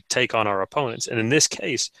try to take on our opponents. And in this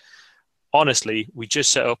case, honestly, we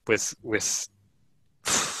just set up with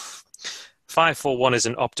 5-4-1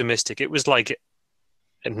 isn't optimistic. It was like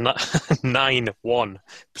 9-1.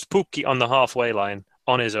 Pukki on the halfway line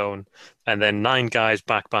on his own, and then 9 guys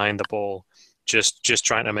back behind the ball, just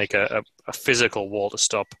trying to make a physical wall to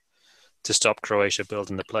stop Croatia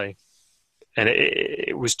building the play. And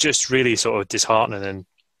it was just really sort of disheartening and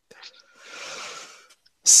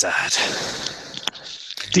sad.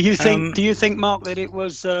 Do you think, Mark, that it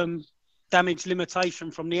was damage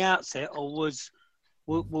limitation from the outset, or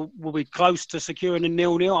were we close to securing a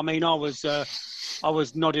 0-0? I mean, I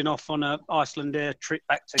was nodding off on a Iceland Air trip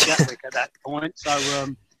back to Gatwick at that point.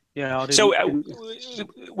 So yeah,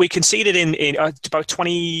 we conceded in about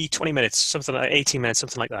 20 minutes, something like 18 minutes,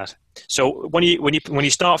 something like that. So when you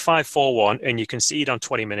start 5-4-1 and you concede on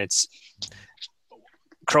 20 minutes,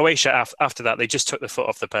 Croatia after that, they just took the foot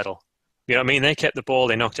off the pedal. You know what I mean? They kept the ball,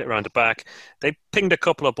 they knocked it around the back, they pinged a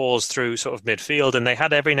couple of balls through sort of midfield, and they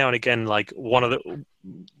had every now and again, like one of the,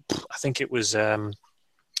 I think it was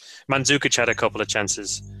Mandzukic had a couple of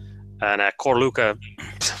chances, and Korluka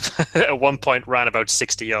at one point ran about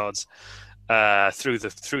 60 yards through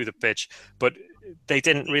the pitch, but they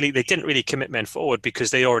didn't really commit men forward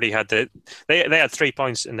because they already had they had 3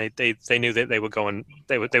 points, and they knew that they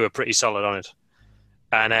were pretty solid on it.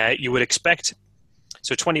 And you would expect,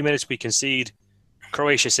 so 20 minutes we concede,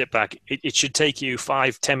 Croatia sit back. It should take you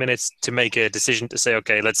 5-10 minutes to make a decision to say,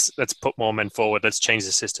 okay, let's put more men forward, let's change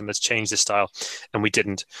the system, let's change the style. And we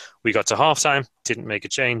didn't. We got to halftime, didn't make a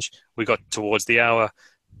change. We got towards the hour,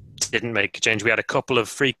 didn't make a change. We had a couple of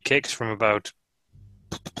free kicks from about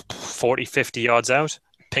 40, 50 yards out,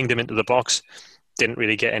 pinged them into the box, didn't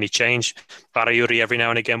really get any change. Barayuri every now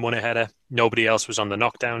and again won a header. Nobody else was on the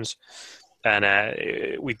knockdowns. And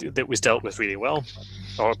it was dealt with really well,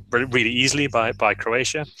 or really easily by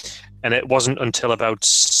Croatia. And it wasn't until about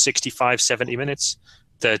 65, 70 minutes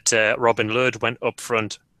that Robin Lod went up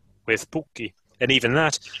front with Pukki. And even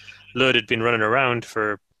that, Lod had been running around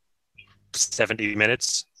for 70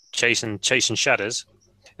 minutes, chasing shadows.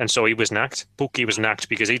 And so he was knacked. Pukki was knacked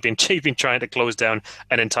because he'd been trying to close down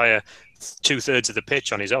an entire 2/3 of the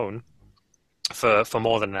pitch on his own for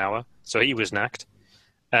more than an hour. So he was knacked.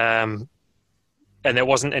 And there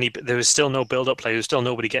was still no build-up play. There was still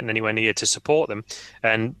nobody getting anywhere near to support them.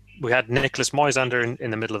 And we had Nicholas Moisander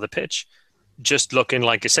in the middle of the pitch, just looking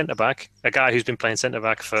like a centre-back, a guy who's been playing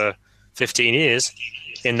centre-back for 15 years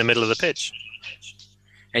in the middle of the pitch.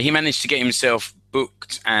 He managed to get himself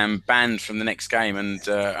booked and banned from the next game. And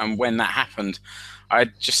when that happened, I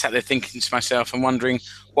just sat there thinking to myself and wondering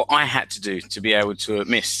what I had to do to be able to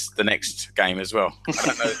miss the next game as well.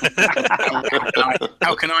 I don't know.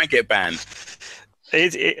 How can I get banned?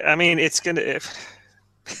 It's going to.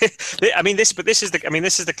 This is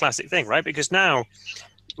the classic thing, right? Because now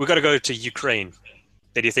we've got to go to Ukraine.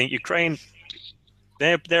 Do you think Ukraine?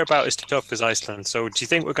 They're about as tough as Iceland. So do you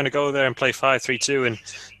think we're going to go there and play 5-3-2 and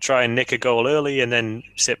try and nick a goal early and then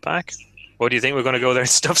sit back? Or do you think we're going to go there and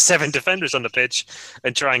stuff 7 defenders on the pitch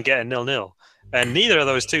and try and get a 0-0? And neither of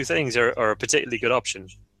those two things are a particularly good option.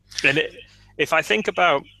 And if I think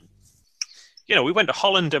about, we went to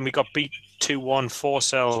Holland and we got beat 2-1.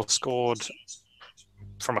 Forsell scored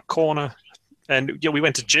from a corner. And we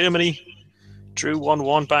went to Germany, drew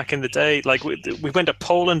 1-1 back in the day. Like we went to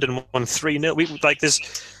Poland and won 3-0. There's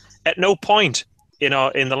at no point in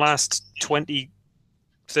the last 20,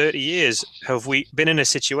 30 years have we been in a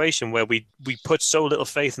situation where we put so little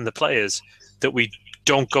faith in the players that we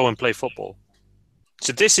don't go and play football.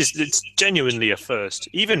 So it's genuinely a first.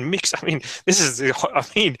 Even Mix, I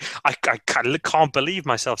can't believe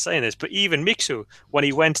myself saying this, but even Mixu, when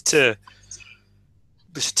he went to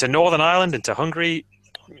Northern Ireland and to Hungary,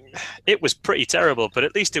 it was pretty terrible, but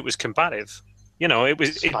at least it was combative. It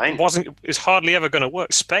was hardly ever going to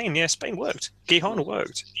work. Spain worked. Gijon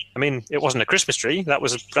worked. It wasn't a Christmas tree. That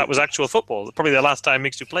was actual football. Probably the last time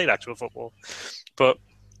Mixu played actual football. But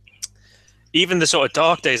even the sort of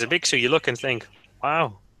dark days of Mixu, you look and think,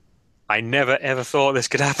 wow, I never ever thought this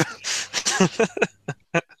could happen.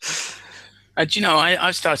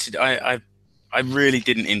 I really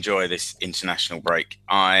didn't enjoy this international break.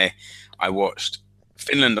 I watched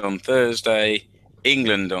Finland on Thursday,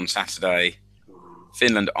 England on Saturday,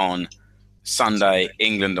 Finland on Sunday,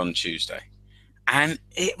 England on Tuesday. And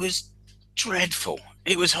it was dreadful.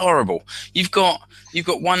 It was horrible. You've got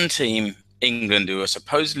one team, England, who are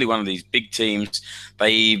supposedly one of these big teams.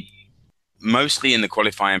 They mostly in the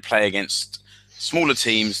qualifying play against smaller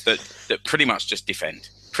teams that pretty much just defend.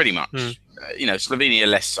 Pretty much. Slovenia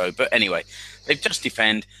less so. But anyway, they just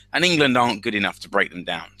defend, and England aren't good enough to break them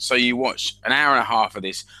down. So you watch an hour and a half of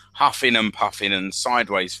this huffing and puffing and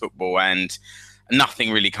sideways football, and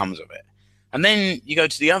nothing really comes of it. And then you go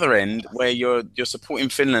to the other end where you're supporting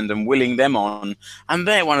Finland and willing them on, and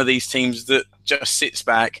they're one of these teams that just sits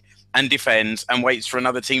back and defends and waits for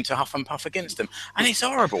another team to huff and puff against them, and it's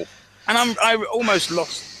horrible. And I almost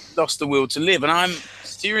lost the will to live, and I'm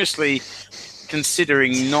seriously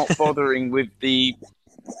considering not bothering with the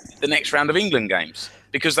next round of England games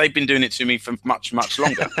because they've been doing it to me for much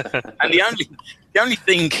longer. And the only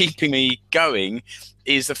thing keeping me going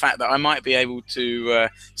is the fact that I might be able to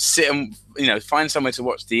sit and find somewhere to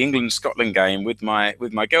watch the England-Scotland game with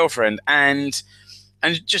my girlfriend and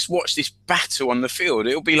just watch this battle on the field.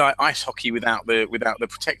 It'll be like ice hockey without the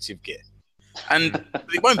protective gear, and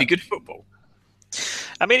it won't be good football.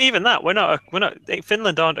 I mean, even that we're not.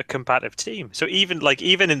 Finland aren't a combative team. So even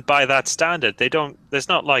by that standard, they don't. There's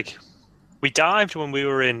not like we dived when we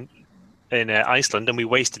were in Iceland and we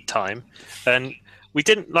wasted time, and we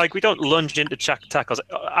don't lunge into tackles.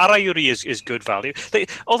 Arajuri is good value.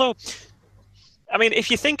 Although, I mean,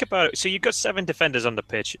 if you think about it, so you've got 7 defenders on the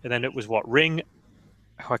pitch, and then it was Ring,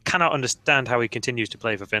 who I cannot understand how he continues to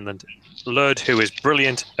play for Finland. Lud, who is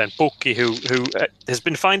brilliant, and Pukki, who has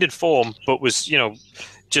been finding form, but was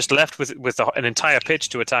just left with an entire pitch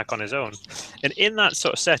to attack on his own. And in that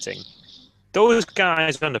sort of setting, those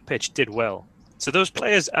guys on the pitch did well. So those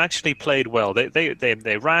players actually played well.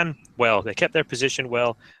 They ran well. They kept their position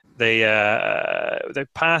well. They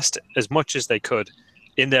passed as much as they could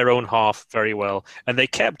in their own half very well, and they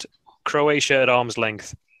kept Croatia at arm's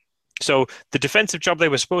length. So the defensive job they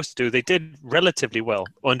were supposed to do, they did relatively well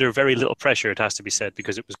under very little pressure, it has to be said,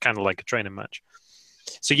 because it was kind of like a training match.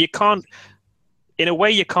 So you can't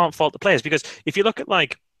fault the players, because if you look at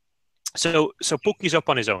so Pukki's up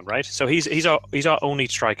on his own, right? So he's our only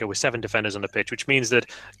striker with 7 defenders on the pitch, which means that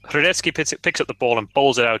Hradecki picks up the ball and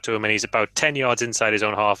bowls it out to him, and he's about 10 yards inside his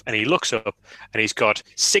own half, and he looks up and he's got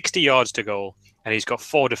 60 yards to goal, and he's got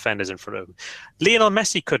 4 defenders in front of him. Lionel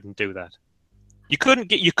Messi couldn't do that. You couldn't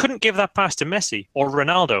give that pass to Messi or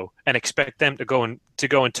Ronaldo and expect them to go and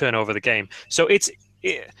turn over the game. So it's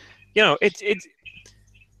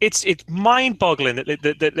mind-boggling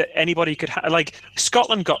that anybody could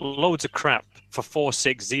Scotland got loads of crap for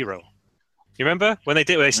 4-6-0. You remember when they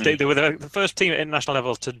did? They were the first team at international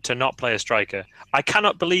level to not play a striker. I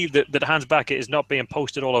cannot believe that Hans Backett is not being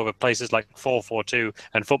posted all over places like 4-4-2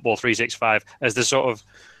 and Football 365 as the sort of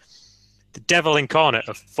the devil incarnate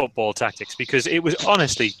of football tactics, because it was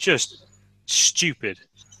honestly just stupid.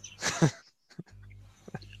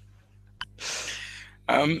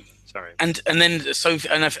 Sorry. And then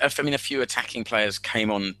a few attacking players came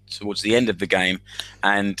on towards the end of the game,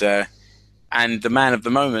 and the man of the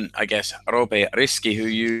moment, I guess, Robe Riski, who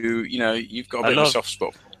you've got a bit of a soft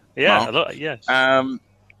spot. Yeah, yes. And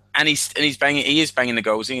he's banging. He is banging the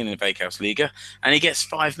goals in the Veikkausliiga, and he gets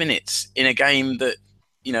 5 minutes in a game that,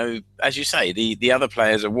 as you say, the other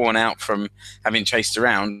players are worn out from having chased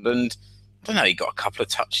around, and I don't know, he got a couple of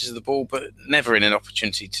touches of the ball, but never in an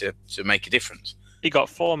opportunity to make a difference. He got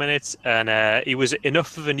 4 minutes, and he was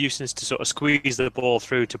enough of a nuisance to sort of squeeze the ball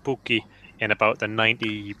through to Pukki in about the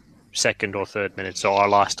 92nd or 3rd minute, so our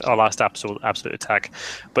last absolute attack.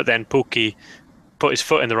 But then Pukki put his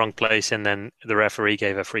foot in the wrong place, and then the referee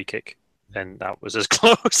gave a free kick. And that was as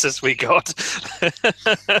close as we got.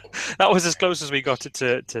 That was as close as we got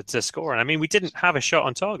to score. And I mean, we didn't have a shot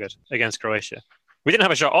on target against Croatia. We didn't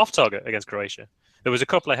have a shot off target against Croatia. There was a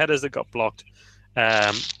couple of headers that got blocked,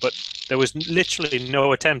 but there was literally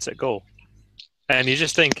no attempts at goal. And you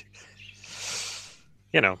just think,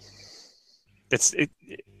 it's.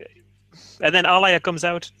 And then Alaya comes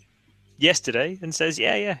out yesterday and says,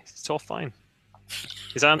 "Yeah, it's all fine."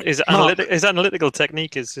 His analytical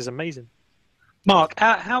technique is amazing. Mark,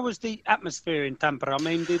 how was the atmosphere in Tampere? I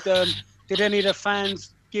mean, did any of the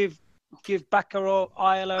fans give Bakker or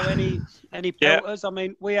Ilo any pelters? I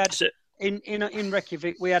mean, we had in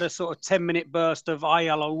Reykjavik we had a sort of 10-minute burst of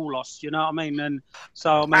Ilo Ulos, you know what I mean? And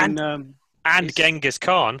so I mean, and Genghis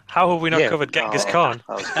Khan. How have we not covered Genghis Khan?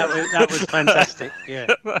 That was fantastic. Yeah,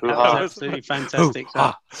 that was absolutely fantastic.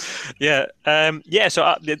 So.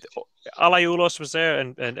 So Alaiulos was there,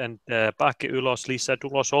 and Bake Ulos, Lisa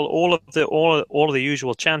Doulos, all of the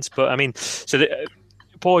usual chants. But I mean, so the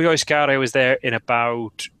Boyoskare was there in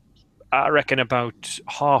about, I reckon, about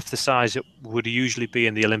half the size it would usually be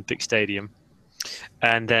in the Olympic Stadium,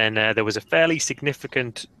 and then there was a fairly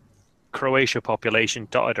significant Croatia population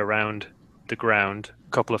dotted around the ground,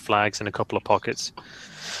 a couple of flags and a couple of pockets,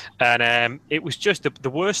 and it was just the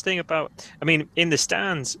worst thing about. I mean, in the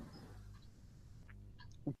stands,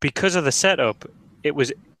 because of the setup, it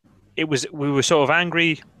was we were sort of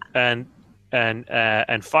angry and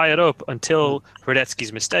fired up until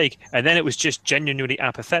Radetzky's mistake, and then it was just genuinely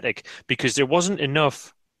apathetic because there wasn't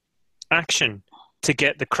enough action to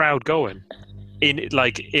get the crowd going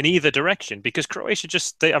in either direction, because Croatia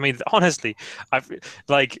I mean, honestly,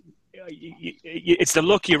 it's the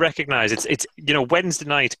look you recognize. It's Wednesday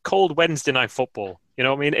night, cold Wednesday night football. You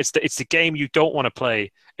know what I mean? It's the game you don't want to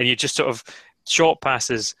play, and you just sort of short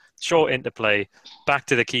passes, short interplay, back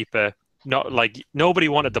to the keeper. Not like nobody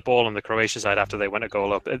wanted the ball on the Croatia side after they went a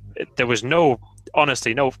goal up. There was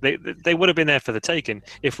honestly, they would have been there for the taking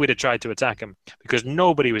if we'd have tried to attack them, because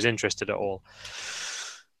nobody was interested at all.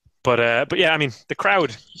 But yeah, I mean, the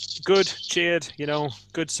crowd, good, cheered,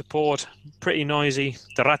 good support, pretty noisy.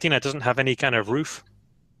 The Ratina doesn't have any kind of roof,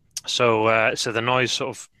 so the noise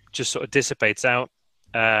sort of dissipates out.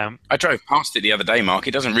 I drove past it the other day, Mark.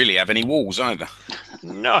 It doesn't really have any walls either.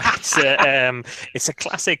 No, it's a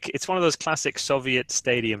classic. It's one of those classic Soviet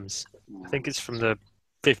stadiums. I think it's from the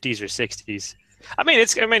 50s or 60s.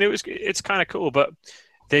 It's kind of cool, but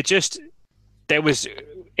there was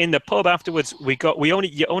in the pub afterwards. You got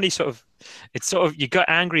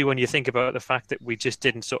angry when you think about the fact that we just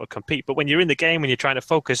didn't sort of compete. But when you're in the game, when you're trying to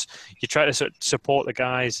focus, you try to sort of support the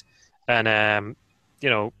guys and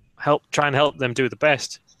try and help them do the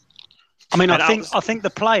best. I mean, I think the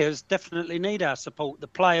players definitely need our support. The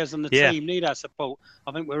players and the team need our support.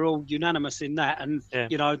 I think we're all unanimous in that. And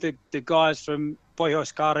the guys from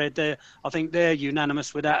Boyoskare, I think they're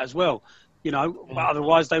unanimous with that as well. But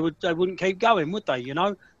otherwise they wouldn't keep going, would they?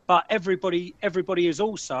 But everybody is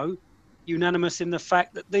also unanimous in the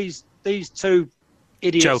fact that these two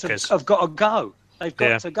idiots have got to go. They've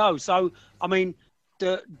got to go. So I mean,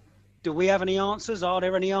 do we have any answers? Are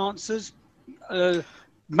there any answers,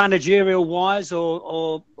 managerial wise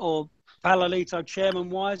or Palalito chairman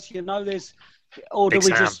wise? Do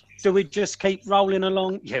we just keep rolling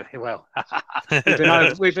along? Yeah, well,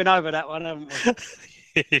 we've been over that one, haven't we?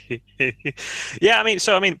 Yeah, I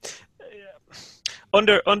mean,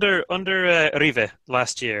 under Rive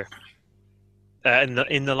last year,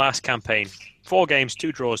 in the last campaign, 4 games,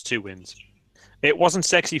 2 draws, 2 wins. It wasn't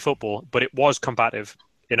sexy football, but it was combative.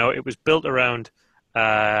 It was built around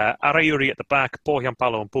Arayuri at the back,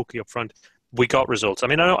 Pohjanpalo and Puki up front. We got results. I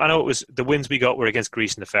mean, I know it was the wins we got were against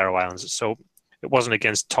Greece and the Faroe Islands, so it wasn't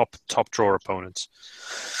against top draw opponents.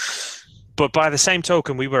 But by the same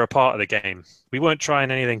token, we were a part of the game. We weren't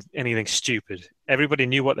trying anything stupid. Everybody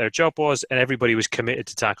knew what their job was, and everybody was committed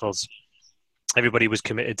to tackles. Everybody was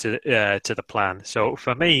committed to the plan. So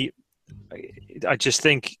for me, I just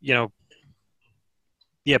think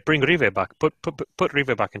bring Rive back. Put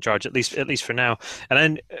Rive back in charge at least for now. And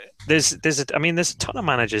then there's a ton of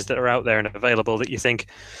managers that are out there and available that you think.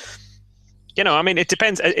 It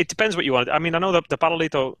depends. It depends what you want. I mean, I know that the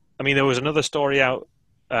Palalito. I mean, there was another story out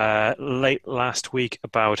late last week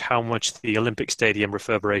about how much the Olympic Stadium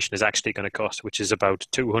refurbishment is actually going to cost, which is about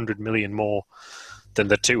 200 million more than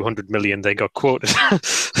the 200 million they got quoted.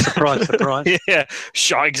 Surprise. Yeah,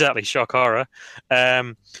 shock horror.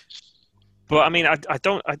 But I mean,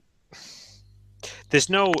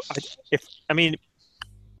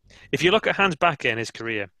 if you look at Hans Backe in his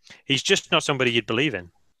career, he's just not somebody you'd believe in.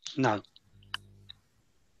 No.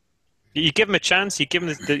 You give him a chance, you give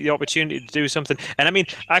him the opportunity to do something. And I mean,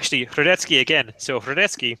 actually, Radetzky again. So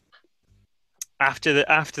Radetzky, after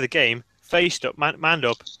the game, faced up, manned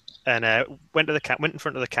up, and went in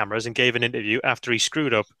front of the cameras and gave an interview after he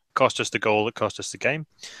screwed up, cost us the goal that cost us the game.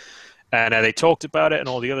 And they talked about it and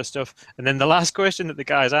all the other stuff. And then the last question that the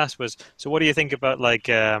guys asked was, so what do you think about, a lot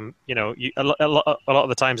of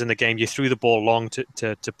the times in the game, you threw the ball long to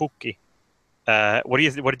Pukki. What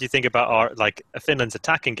did you think about our Finland's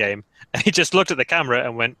attacking game? And he just looked at the camera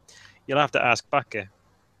and went, "You'll have to ask Backe."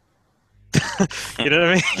 You know what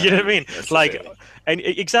I mean? You know what I mean? And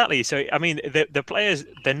exactly. So I mean, the players,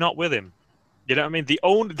 they're not with him. You know what I mean?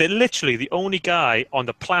 They're literally the only guy on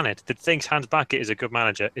the planet that thinks Hans Backe is a good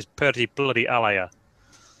manager is Pertti bloody Alaya.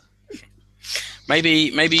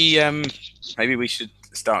 Maybe we should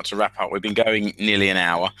start to wrap up. We've been going nearly an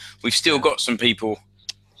hour. We've still got some people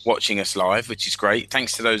watching us live, which is great.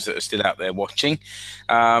 Thanks to those that are still out there watching,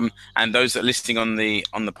 and those that are listening on the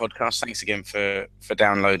podcast. Thanks again for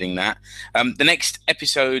downloading that. The next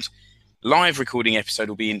episode, live recording episode,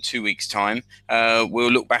 will be in 2 weeks' time.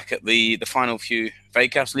 We'll look back at the final few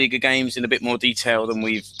Veikkausliiga games in a bit more detail than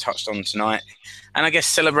we've touched on tonight, and I guess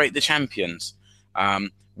celebrate the champions,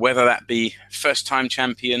 whether that be first-time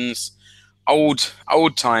champions,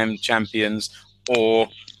 old-time champions, or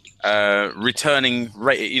returning,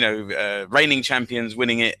 reigning champions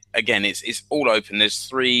winning it again. It's all open. There's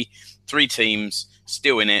three teams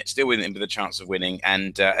still in it with a chance of winning,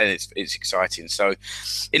 and it's exciting. So,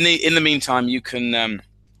 in the meantime, you can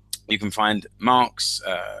find Mark's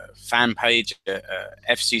fan page at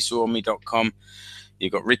fcsuomi.com.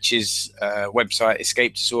 You've got Rich's website,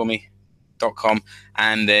 escapetosuomi.com,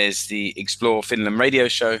 and there's the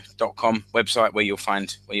explorefinlandradioshow.com website where you'll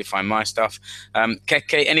find my stuff.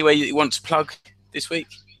 Keke, any way you want to plug this week?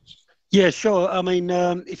 Yeah, sure. I mean,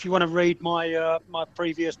 if you want to read my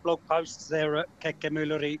previous blog posts, they're at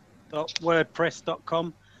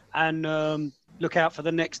kekemulleri.wordpress.com, and look out for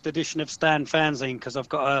the next edition of Stan Fanzine, because I've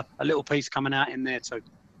got a little piece coming out in there too.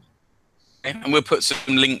 And we'll put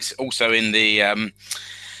some links also in the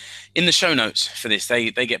show notes for this. They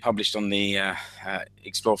get published on the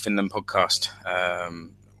Explore Finland podcast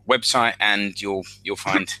website, and you'll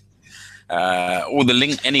find all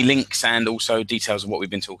the any links and also details of what we've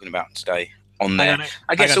been talking about today on there.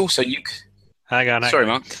 I guess also you. Hang on. Sorry,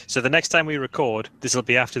 Mark. So the next time we record, this will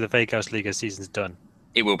be after the Veikkausliiga season's done.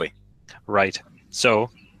 It will be. Right. So,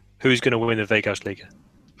 who's going to win the Veikkausliiga?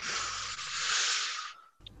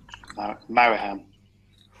 Mariehamn.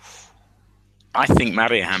 I think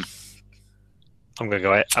Mariehamn. I'm going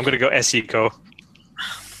to go SECO.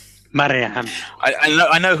 Mariehamn.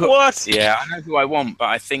 I know who. What? Yeah, I know who I want, but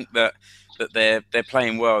I think that they're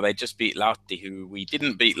playing well. They just beat Lahti, who we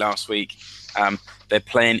didn't beat last week. They're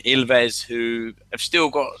playing Ilves, who have still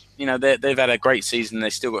got, they've had a great season.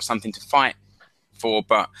 They've still got something to fight for,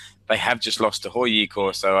 but they have just lost to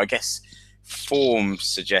Hoijiko. So I guess form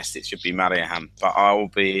suggests it should be Mariehamn, but I'll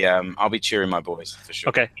be cheering my boys for sure.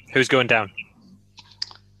 Okay, who's going down?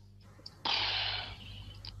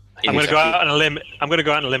 I'm going to go out on a limb. I'm going to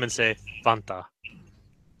go out on a limb and say Vantaa.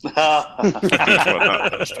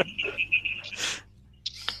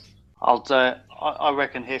 I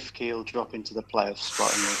reckon Hifki will drop into the playoffs.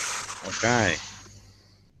 Okay,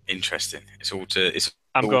 interesting. It's all to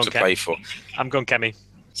play for. I'm going Kemi.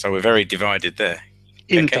 So we're very divided there.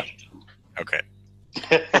 Inter. Okay.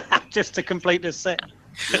 Just to complete this set.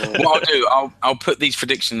 Yeah. What I'll do, I'll put these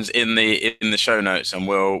predictions in the show notes, and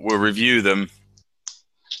we'll review them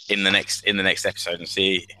in the next episode and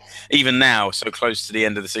see. Even now, so close to the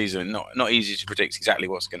end of the season, not easy to predict exactly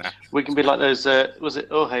what's going to happen. We can be like those. Was it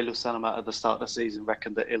Urheilu Sanomat at the start of the season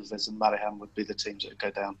reckoned that Ilves and Mariehamn would be the teams that would go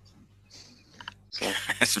down? So,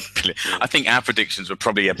 I think our predictions were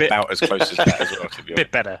probably about as close as that as well. To be honest.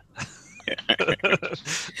 Bit better.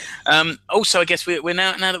 Also, I guess we're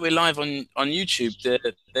now that we're live on YouTube.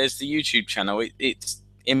 There's the YouTube channel. It's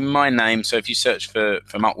in my name, so if you search for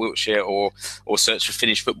Mark Wiltshire or search for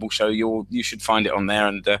Finnish Football Show, you should find it on there,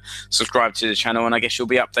 and subscribe to the channel, and I guess you'll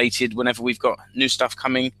be updated whenever we've got new stuff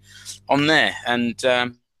coming on there. And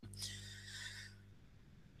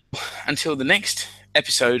until the next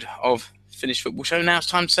episode of Finnish Football Show, now it's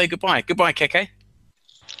time to say goodbye. Goodbye, Keke.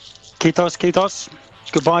 Kiitos.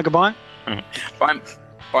 Goodbye.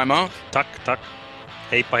 Bye, Mark. Tack.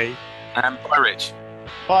 Hey, bye. And bye, Rich.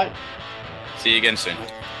 bye. See you again soon.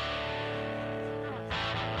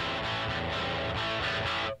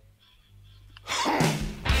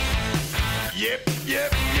 Yep.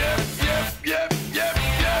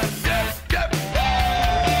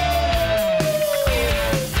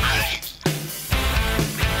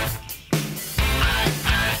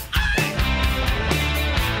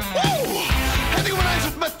 Heti kun mä näin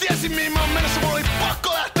sut, mä tiesin mihin mä oon menossa. Mulla oli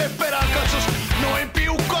pakko lähteä perään, katsos. Noin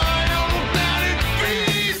piukkaa en ollut nähnyt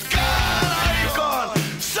pitkään aikaan.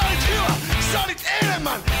 Sä olit hyvä, sä olit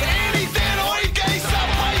enemmän, eniten oikeissa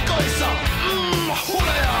paikoissa.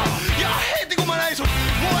 Hurjaa. Ja heti kun mä näin sut,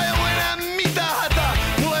 mulla ei ollut enää mitään hätää.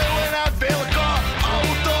 Mulla ei ollut enää velkaa,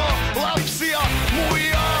 autoa, lapsia,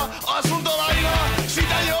 muijaa, asuntolainaa.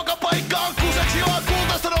 Sitä joka paikkaan kuseksi vaan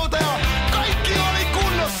kultaista noutajaa. Kaikki oli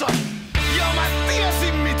kunnossa. Ja mä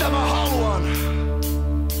tiesin mitä mä haluan.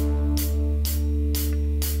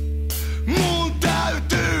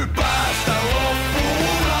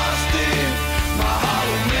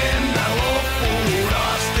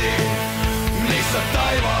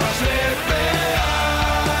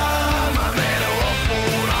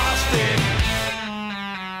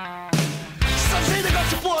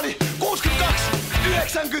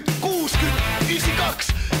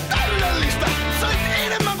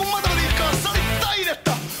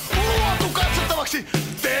 isoksi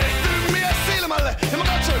tehty mies silmälle. Ja mä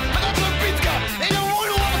katsoin pitkään, ei oo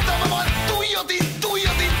voinut huomattaa, mä vaan tuijotin.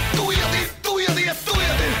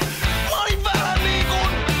 Mä olin vähän niinku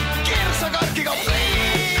kersakarkkikaupassa.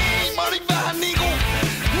 Mä olin vähän niinku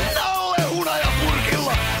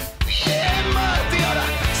nauehunajapurkilla. En mä tiedä,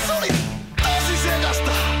 se oli tosi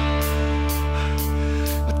sekasta.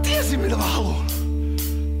 Mä tiesin mitä mä haluun.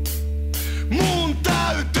 Mun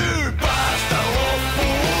täytyy päästä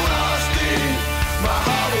loppuun asti. Mä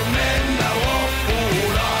haluun mennä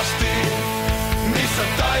loppuun asti. Missä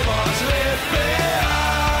taivaas lepeää.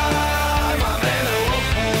 Mä menen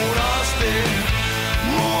loppuun asti.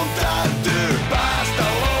 Mun täytyy päästä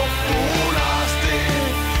loppuun asti.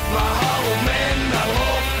 Mä haluun mennä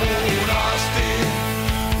loppuun asti.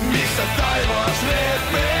 Missä taivaas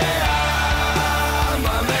lepeää.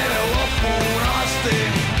 Mä menen loppuun asti.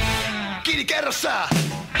 Kiinni kerro sä!